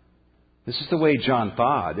Messiah. This is the way John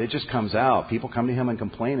thought. It just comes out. People come to him and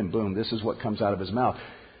complain, and boom, this is what comes out of his mouth.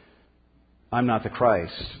 I'm not the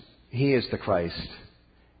Christ. He is the Christ,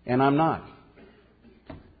 and I'm not.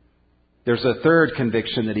 There's a third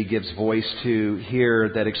conviction that he gives voice to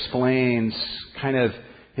here that explains kind of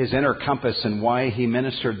his inner compass and why he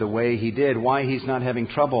ministered the way he did, why he's not having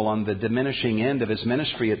trouble on the diminishing end of his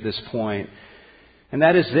ministry at this point. And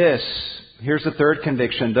that is this. Here's the third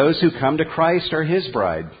conviction. Those who come to Christ are His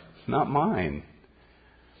bride, not mine.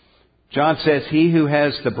 John says, he who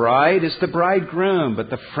has the bride is the bridegroom, but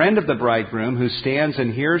the friend of the bridegroom who stands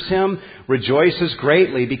and hears him rejoices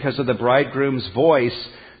greatly because of the bridegroom's voice.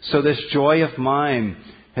 So this joy of mine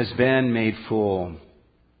has been made full.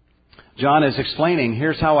 John is explaining,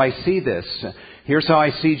 here's how I see this. Here's how I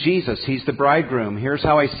see Jesus. He's the bridegroom. Here's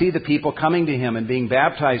how I see the people coming to him and being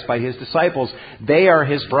baptized by his disciples. They are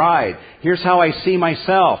his bride. Here's how I see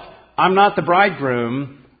myself. I'm not the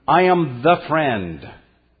bridegroom. I am the friend.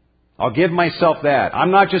 I'll give myself that. I'm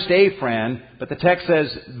not just a friend, but the text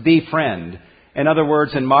says the friend. In other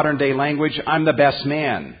words, in modern day language, I'm the best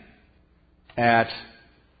man. At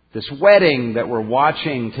this wedding that we're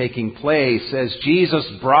watching taking place, as Jesus'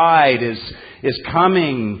 bride is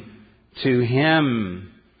coming to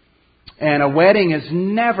him. And a wedding is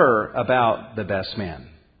never about the best man,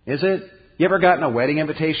 is it? You ever gotten a wedding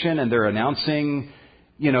invitation and they're announcing,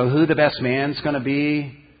 who the best man's going to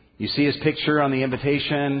be? You see his picture on the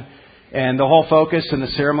invitation, and the whole focus in the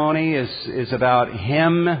ceremony is about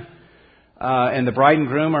him, and the bride and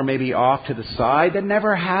groom are maybe off to the side. That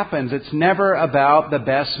never happens. It's never about the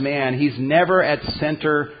best man. He's never at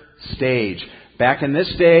center stage. Back in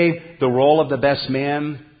this day, the role of the best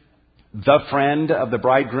man, the friend of the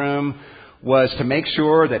bridegroom, was to make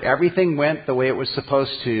sure that everything went the way it was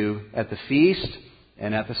supposed to at the feast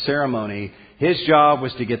and at the ceremony. His job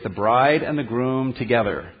was to get the bride and the groom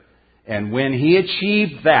together. And when he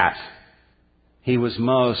achieved that, he was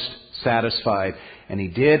most satisfied. And he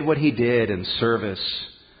did what he did in service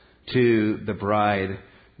to the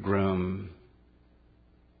bridegroom.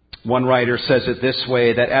 One writer says it this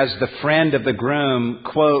way, that as the friend of the groom,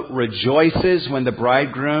 quote, rejoices when the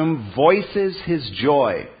bridegroom voices his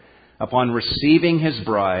joy upon receiving his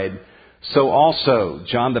bride, so also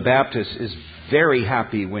John the Baptist is very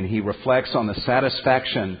happy when he reflects on the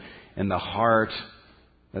satisfaction in the heart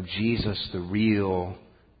of Jesus, the real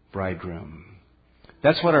bridegroom.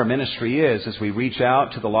 That's what our ministry is as we reach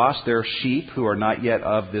out to the lost. There are sheep who are not yet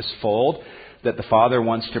of this fold that the Father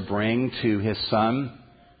wants to bring to his Son.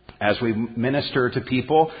 As we minister to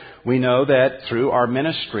people, we know that through our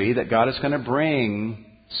ministry that God is going to bring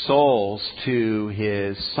souls to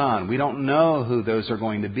his Son. We don't know who those are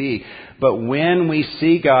going to be. But when we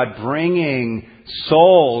see God bringing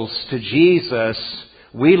souls to Jesus,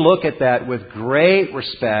 we look at that with great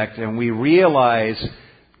respect and we realize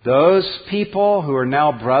those people who are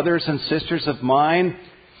now brothers and sisters of mine,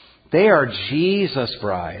 they are Jesus'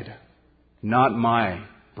 bride, not my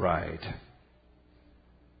bride.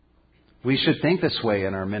 We should think this way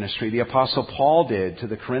in our ministry. The Apostle Paul did to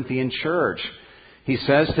the Corinthian church. He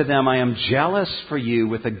says to them, I am jealous for you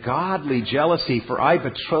with a godly jealousy, for I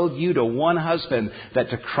betrothed you to one husband, that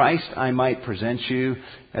to Christ I might present you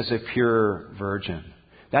as a pure virgin.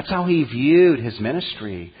 That's how he viewed his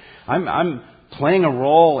ministry. I'm playing a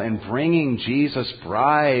role in bringing Jesus'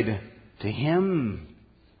 bride to him.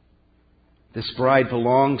 This bride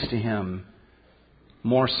belongs to him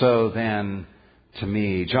more so than to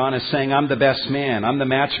me. John is saying, I'm the best man. I'm the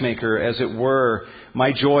matchmaker, as it were.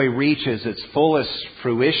 My joy reaches its fullest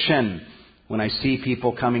fruition when I see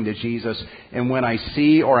people coming to Jesus, and when I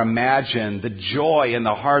see or imagine the joy in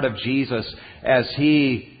the heart of Jesus as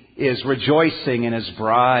he is rejoicing in his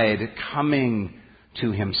bride coming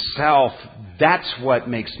to himself. That's what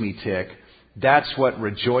makes me tick. That's what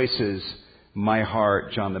rejoices my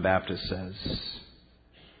heart, John the Baptist says.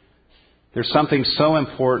 There's something so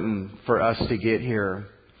important for us to get here.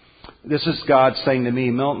 This is God saying to me,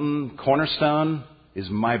 Milton, Cornerstone is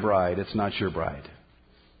my bride. It's not your bride.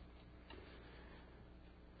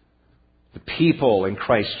 The people in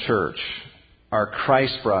Christ's church are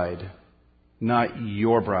Christ's bride, not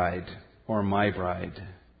your bride or my bride.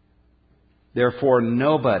 Therefore,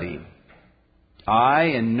 nobody, I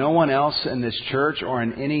and no one else in this church or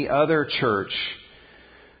in any other church,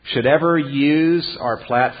 should ever use our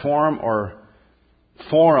platform or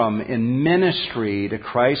forum in ministry to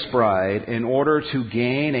Christ's bride in order to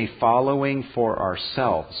gain a following for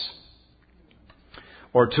ourselves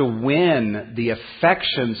or to win the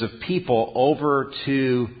affections of people over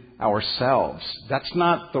to ourselves. That's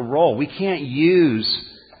not the role. We can't use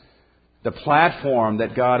the platform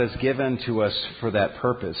that God has given to us for that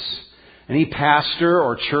purpose. Any pastor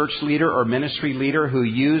or church leader or ministry leader who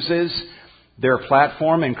uses their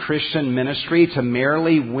platform in Christian ministry to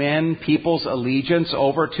merely win people's allegiance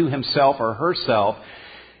over to himself or herself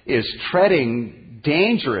is treading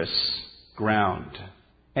dangerous ground.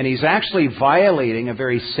 And he's actually violating a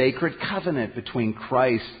very sacred covenant between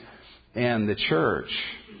Christ and the church.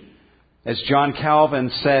 As John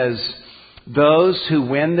Calvin says, those who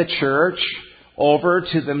win the church over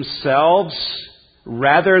to themselves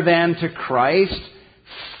rather than to Christ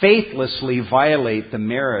faithlessly violate the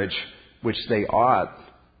marriage which they ought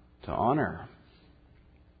to honor.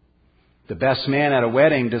 The best man at a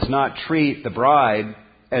wedding does not treat the bride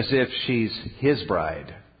as if she's his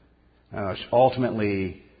bride.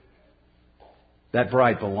 Ultimately, that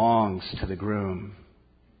bride belongs to the groom.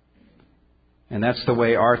 And that's the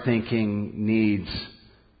way our thinking needs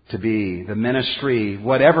to be. The ministry,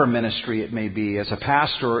 whatever ministry it may be, as a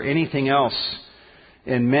pastor or anything else,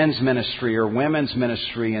 in men's ministry or women's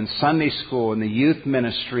ministry, in Sunday school, in the youth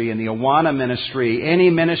ministry, in the Awana ministry, any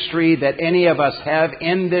ministry that any of us have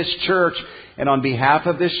in this church and on behalf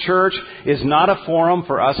of this church is not a forum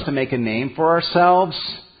for us to make a name for ourselves.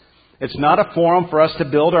 It's not a forum for us to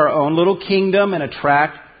build our own little kingdom and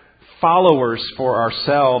attract followers for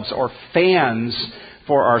ourselves or fans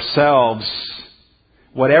for ourselves.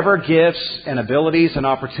 Whatever gifts and abilities and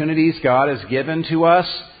opportunities God has given to us,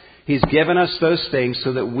 He's given us those things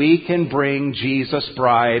so that we can bring Jesus'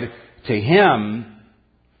 bride to Him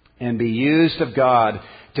and be used of God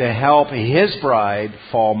to help His bride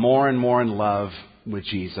fall more and more in love with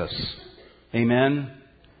Jesus. Amen?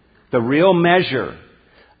 The real measure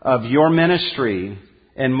of your ministry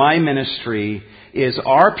and my ministry is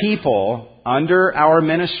our people under our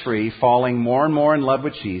ministry falling more and more in love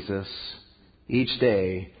with Jesus each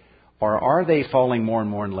day, or are they falling more and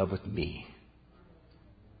more in love with me?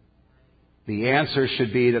 The answer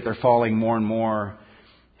should be that they're falling more and more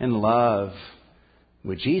in love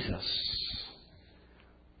with Jesus.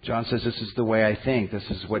 John says, this is the way I think. This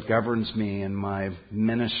is what governs me in my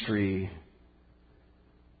ministry.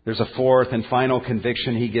 There's a fourth and final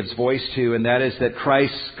conviction he gives voice to, and that is that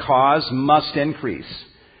Christ's cause must increase,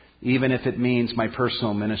 even if it means my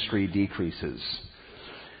personal ministry decreases.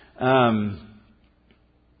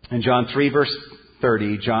 In John 3, verse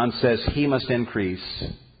 30, John says, He must increase,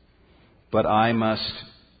 but I must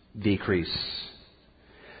decrease.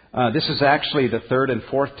 This is actually the third and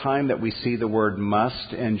fourth time that we see the word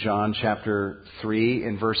must in John chapter 3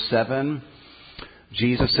 in verse 7.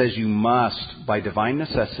 Jesus says you must, by divine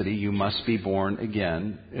necessity, you must be born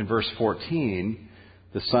again. In verse 14,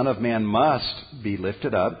 the Son of Man must be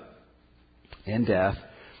lifted up in death.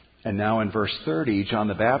 And now in verse 30, John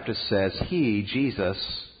the Baptist says, He, Jesus,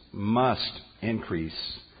 must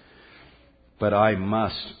increase, but I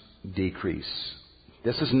must decrease.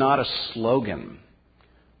 This is not a slogan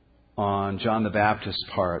on John the Baptist's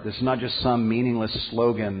part. This is not just some meaningless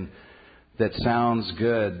slogan that sounds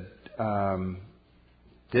good.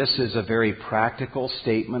 This is a very practical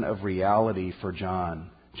statement of reality for John.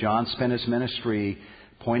 John spent his ministry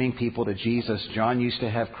pointing people to Jesus. John used to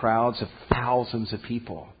have crowds of thousands of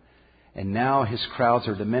people. And now his crowds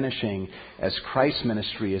are diminishing as Christ's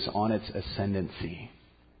ministry is on its ascendancy.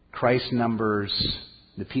 Christ's numbers,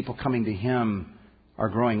 the people coming to him, are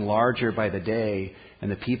growing larger by the day. And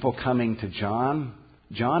the people coming to John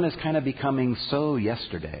is kind of becoming so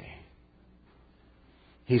yesterday.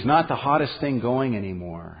 He's not the hottest thing going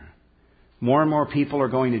anymore. More and more people are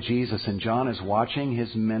going to Jesus, and John is watching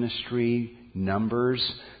his ministry numbers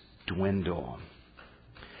dwindle.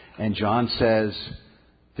 And John says,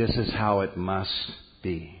 this is how it must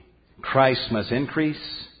be. Christ must increase,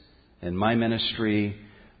 and my ministry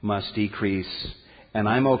must decrease. And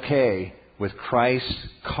I'm okay with Christ's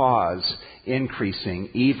cause increasing,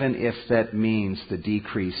 even if that means the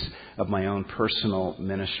decrease of my own personal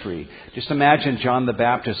ministry. Just imagine John the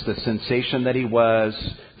Baptist, the sensation that he was,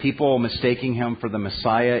 people mistaking him for the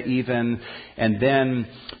Messiah even. And then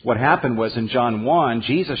what happened was in John 1,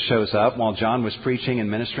 Jesus shows up while John was preaching and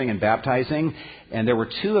ministering and baptizing. And there were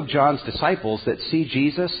two of John's disciples that see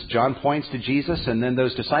Jesus. John points to Jesus, and then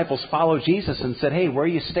those disciples follow Jesus and said, hey, where are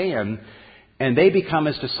you staying? And they become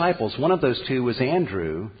his disciples. One of those two was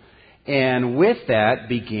Andrew. And with that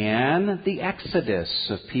began the exodus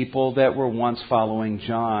of people that were once following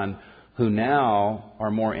John, who now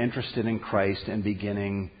are more interested in Christ and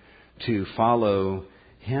beginning to follow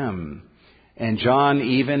him. And John,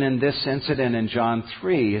 even in this incident in John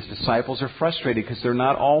 3, his disciples are frustrated because they're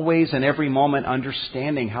not always in every moment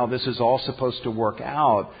understanding how this is all supposed to work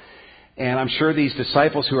out. And I'm sure these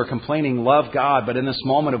disciples who are complaining love God, but in this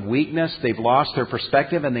moment of weakness, they've lost their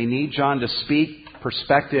perspective and they need John to speak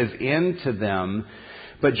perspective into them.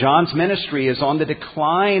 But John's ministry is on the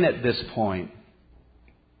decline at this point.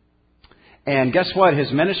 And guess what?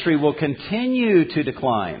 His ministry will continue to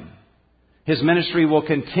decline. His ministry will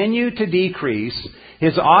continue to decrease.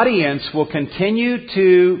 His audience will continue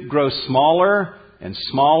to grow smaller and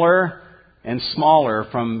smaller and smaller,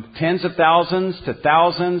 from tens of thousands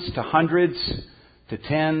to hundreds to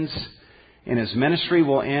tens. And his ministry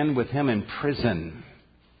will end with him in prison.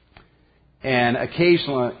 And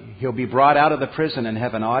occasionally he'll be brought out of the prison and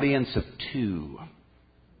have an audience of 2.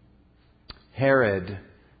 Herod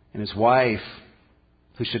and his wife,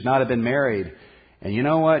 who should not have been married. And you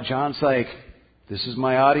know what? John's like, this is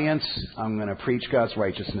my audience. I'm going to preach God's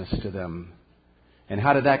righteousness to them. And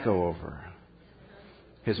how did that go over?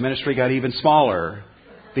 His ministry got even smaller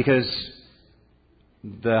because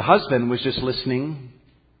the husband was just listening.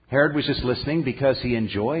 Herod was just listening because he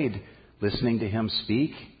enjoyed listening to him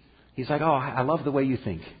speak. He's like, oh, I love the way you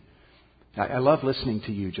think. I love listening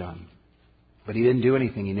to you, John. But he didn't do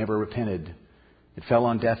anything. He never repented. It fell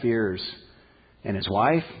on deaf ears. And his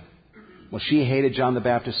wife, well, she hated John the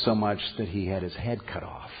Baptist so much that he had his head cut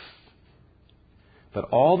off. But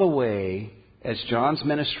all the way, as John's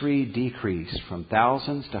ministry decreased from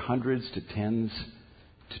thousands to hundreds to tens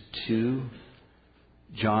to 2,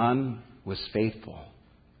 John was faithful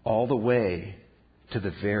all the way to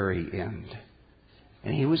the very end.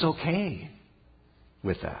 And he was okay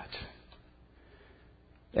with that.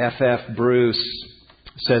 F.F. Bruce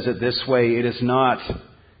says it this way: it is not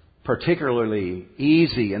particularly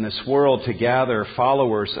easy in this world to gather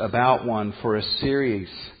followers about one for a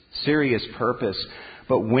serious purpose.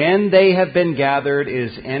 But when they have been gathered,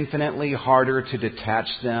 it is infinitely harder to detach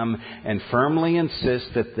them and firmly insist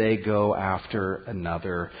that they go after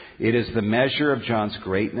another. It is the measure of John's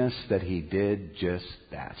greatness that he did just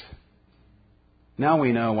that. Now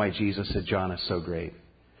we know why Jesus said John is so great.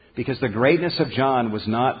 Because the greatness of John was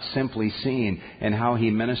not simply seen in how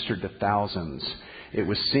he ministered to thousands. It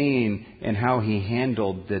was seen in how he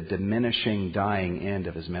handled the diminishing, dying end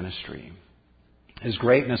of his ministry. His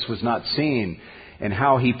greatness was not seen in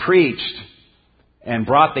how he preached and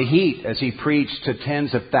brought the heat as he preached to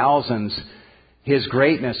tens of thousands. His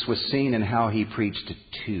greatness was seen in how he preached to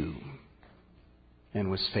 2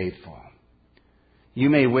 and was faithful. You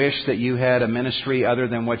may wish that you had a ministry other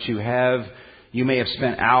than what you have. You may have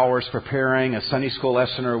spent hours preparing a Sunday school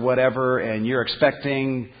lesson or whatever, and you're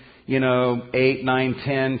expecting, 8, 9,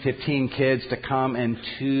 10, 15 kids to come and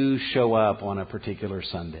 2 show up on a particular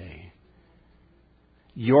Sunday.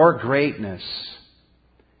 Your greatness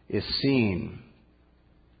is seen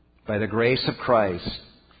by the grace of Christ,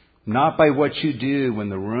 not by what you do when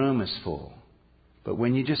the room is full, but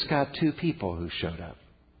when you just got 2 people who showed up.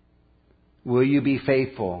 Will you be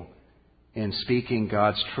faithful in speaking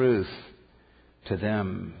God's truth to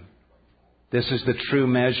them? This is the true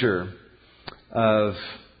measure of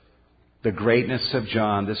the greatness of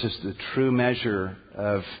John. This is the true measure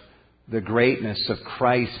of the greatness of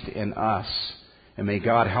Christ in us. And may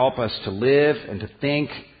God help us to live and to think,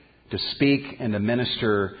 to speak and to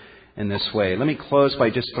minister in this way. Let me close by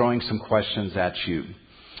just throwing some questions at you.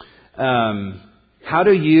 How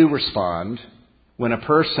do you respond when a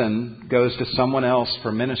person goes to someone else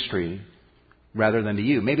for ministry rather than to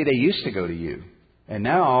you? Maybe they used to go to you, and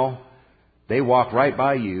now they walk right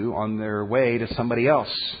by you on their way to somebody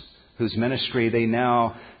else whose ministry they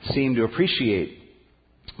now seem to appreciate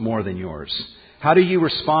more than yours. How do you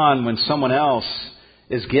respond when someone else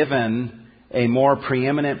is given a more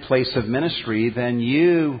preeminent place of ministry than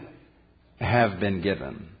you have been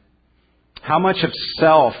given? How much of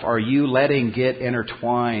self are you letting get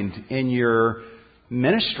intertwined in your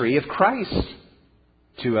ministry of Christ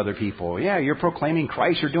to other people? Yeah, you're proclaiming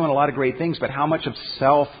Christ. You're doing a lot of great things, but how much of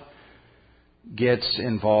self gets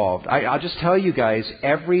involved? I'll just tell you guys,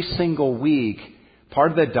 every single week,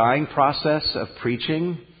 part of the dying process of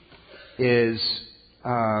preaching is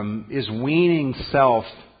weaning self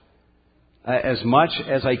as much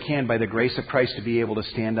as I can by the grace of Christ to be able to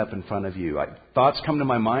stand up in front of you. Thoughts come to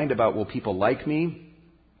my mind about, will people like me?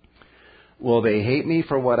 Will they hate me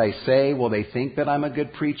for what I say? Will they think that I'm a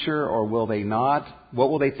good preacher, or will they not? What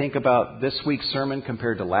will they think about this week's sermon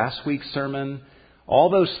compared to last week's sermon? All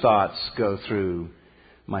those thoughts go through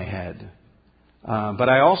my head. But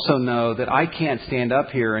I also know that I can't stand up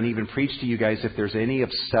here and even preach to you guys if there's any of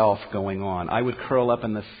self going on. I would curl up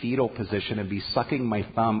in the fetal position and be sucking my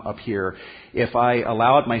thumb up here if I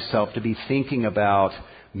allowed myself to be thinking about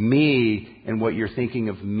me and what you're thinking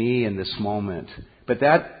of me in this moment. But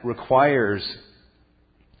that requires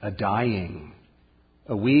a dying,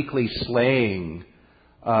 a weekly slaying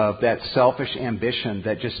of that selfish ambition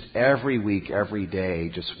that just every week, every day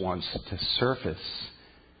just wants to surface.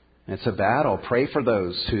 And it's a battle. Pray for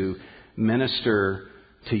those who minister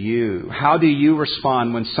to you. How do you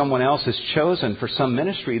respond when someone else is chosen for some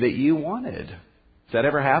ministry that you wanted? Does that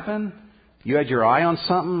ever happen? You had your eye on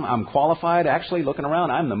something. I'm qualified. Actually, looking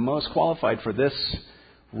around, I'm the most qualified for this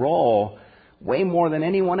role, way more than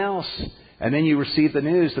anyone else. And then you receive the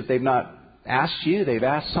news that they've not asked you, they've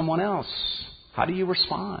asked someone else. How do you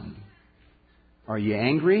respond? Are you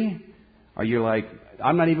angry? Are you like,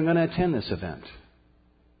 I'm not even going to attend this event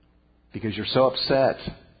because you're so upset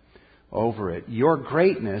over it? Your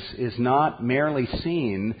greatness is not merely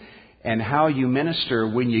seen in how you minister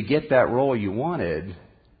when you get that role you wanted.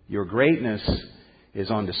 Your greatness is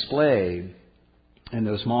on display in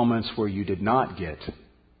those moments where you did not get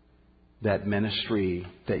that ministry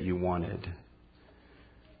that you wanted.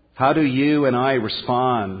 How do you and I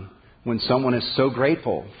respond when someone is so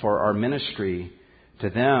grateful for our ministry to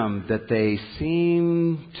them that they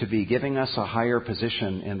seem to be giving us a higher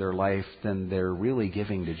position in their life than they're really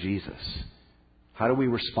giving to Jesus? How do we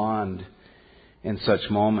respond in such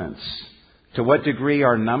moments? To what degree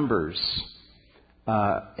are numbers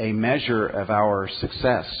a measure of our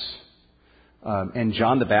success? In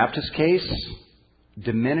John the Baptist's case,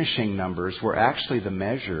 diminishing numbers were actually the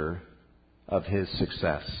measure of his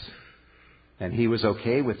success. And he was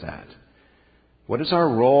okay with that. What is our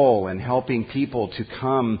role in helping people to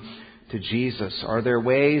come to Jesus? Are there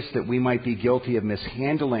ways that we might be guilty of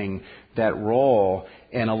mishandling that role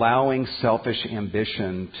and allowing selfish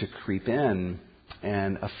ambition to creep in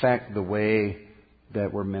and affect the way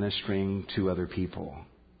that we're ministering to other people?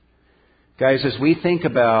 Guys, as we think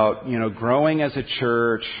about, growing as a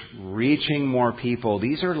church, reaching more people,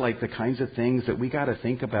 these are like the kinds of things that we got to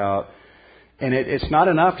think about. And it's not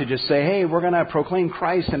enough to just say, hey, we're going to proclaim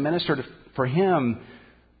Christ and minister for Him.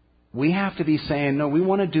 We have to be saying, no, we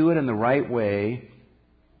want to do it in the right way.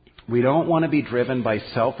 We don't want to be driven by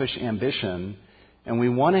selfish ambition, and we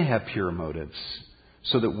want to have pure motives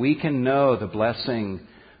so that we can know the blessing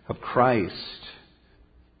of Christ.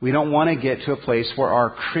 We don't want to get to a place where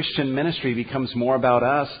our Christian ministry becomes more about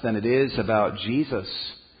us than it is about Jesus,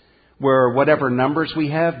 where whatever numbers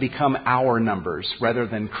we have become our numbers rather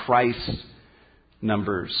than Christ's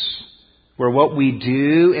numbers, where what we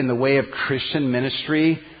do in the way of Christian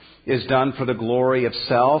ministry is done for the glory of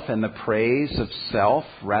self and the praise of self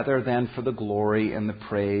rather than for the glory and the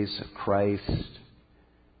praise of Christ.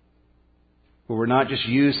 Where we're not just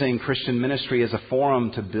using Christian ministry as a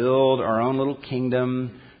forum to build our own little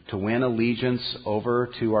kingdom, to win allegiance over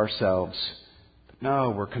to ourselves. But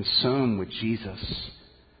no, we're consumed with Jesus.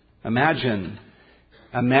 Imagine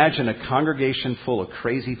a congregation full of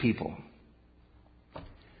crazy people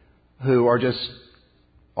who are just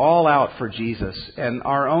all out for Jesus. And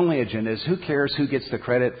our only agenda is, who cares who gets the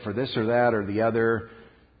credit for this or that or the other?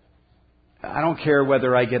 I don't care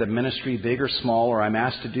whether I get a ministry big or small, or I'm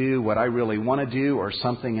asked to do what I really want to do or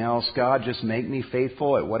something else. God, just make me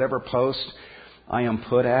faithful at whatever post I am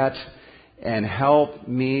put at, and help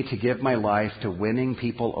me to give my life to winning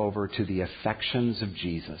people over to the affections of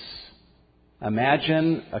Jesus.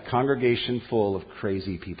 Imagine a congregation full of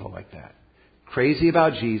crazy people like that. Crazy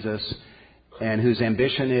about Jesus, and whose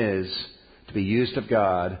ambition is to be used of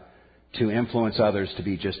God to influence others to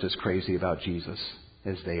be just as crazy about Jesus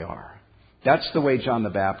as they are. That's the way John the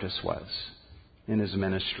Baptist was in his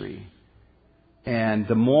ministry. And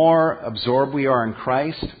the more absorbed we are in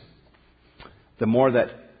Christ, the more that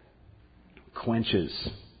quenches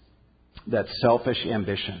that selfish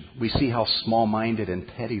ambition. We see how small-minded and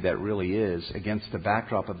petty that really is against the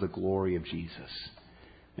backdrop of the glory of Jesus.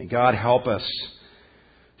 May God help us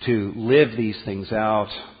to live these things out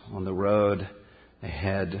on the road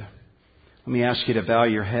ahead. Let me ask you to bow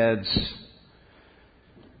your heads.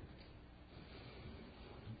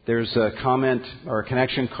 There's a comment or a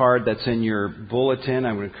connection card that's in your bulletin.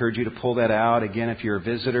 I would encourage you to pull that out. Again, if you're a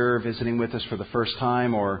visitor visiting with us for the first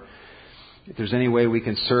time, or if there's any way we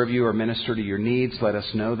can serve you or minister to your needs, let us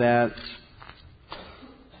know that.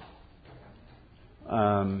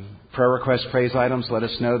 Prayer requests, praise items, let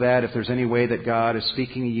us know that. If there's any way that God is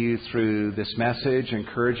speaking to you through this message,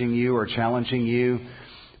 encouraging you or challenging you,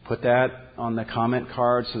 put that on the comment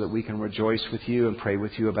card so that we can rejoice with you and pray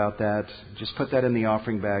with you about that. Just put that in the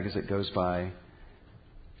offering bag as it goes by.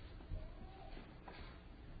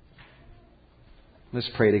 Let's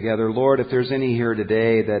pray together. Lord, if there's any here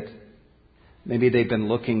today that maybe they've been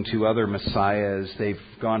looking to other messiahs, they've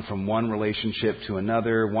gone from one relationship to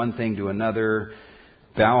another, one thing to another,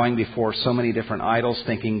 bowing before so many different idols,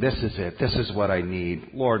 thinking, this is it, this is what I need.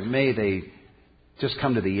 Lord, may they just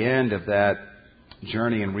come to the end of that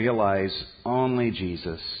journey and realize only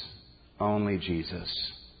Jesus, only Jesus.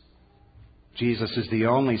 Jesus is the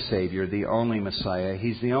only Savior, the only Messiah.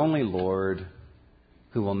 He's the only Lord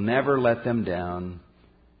who will never let them down.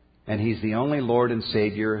 And He's the only Lord and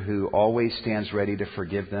Savior who always stands ready to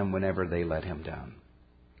forgive them whenever they let Him down.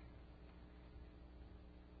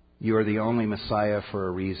 You are the only Messiah for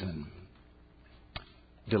a reason.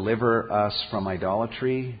 Deliver us from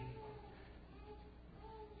idolatry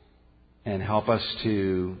and help us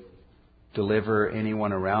to deliver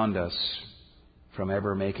anyone around us from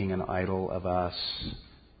ever making an idol of us,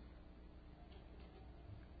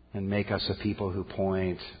 and make us a people who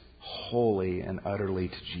point wholly and utterly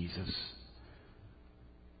to Jesus.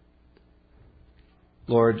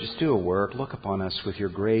 Lord, just do a work. Look upon us with your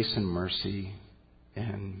grace and mercy,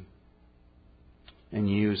 and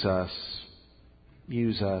use us.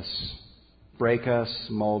 Use us. Break us,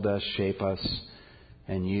 mold us, shape us,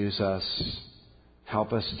 and use us.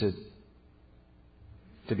 Help us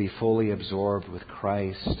to be fully absorbed with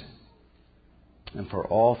Christ, and for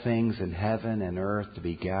all things in heaven and earth to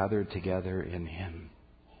be gathered together in Him.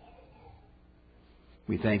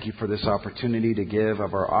 We thank you for this opportunity to give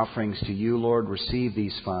of our offerings to you, Lord. Receive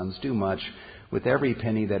these funds. Do much with every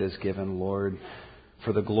penny that is given, Lord,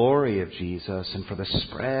 for the glory of Jesus and for the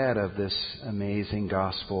spread of this amazing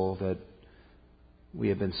gospel that we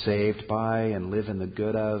have been saved by and live in the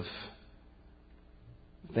good of.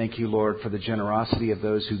 Thank you, Lord, for the generosity of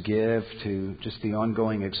those who give to just the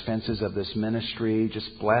ongoing expenses of this ministry. Just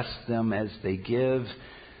bless them as they give.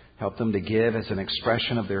 Help them to give as an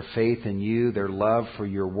expression of their faith in you, their love for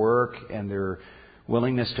your work, and their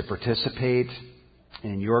willingness to participate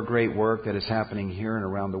in your great work that is happening here and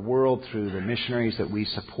around the world through the missionaries that we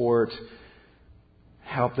support.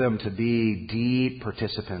 Help them to be deep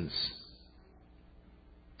participants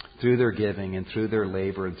through their giving and through their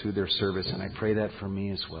labor and through their service. And I pray that for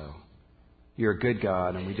me as well. You're a good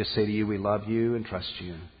God, and we just say to you, we love you and trust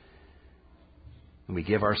you. And we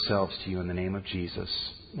give ourselves to you in the name of Jesus.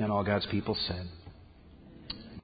 And all God's people said,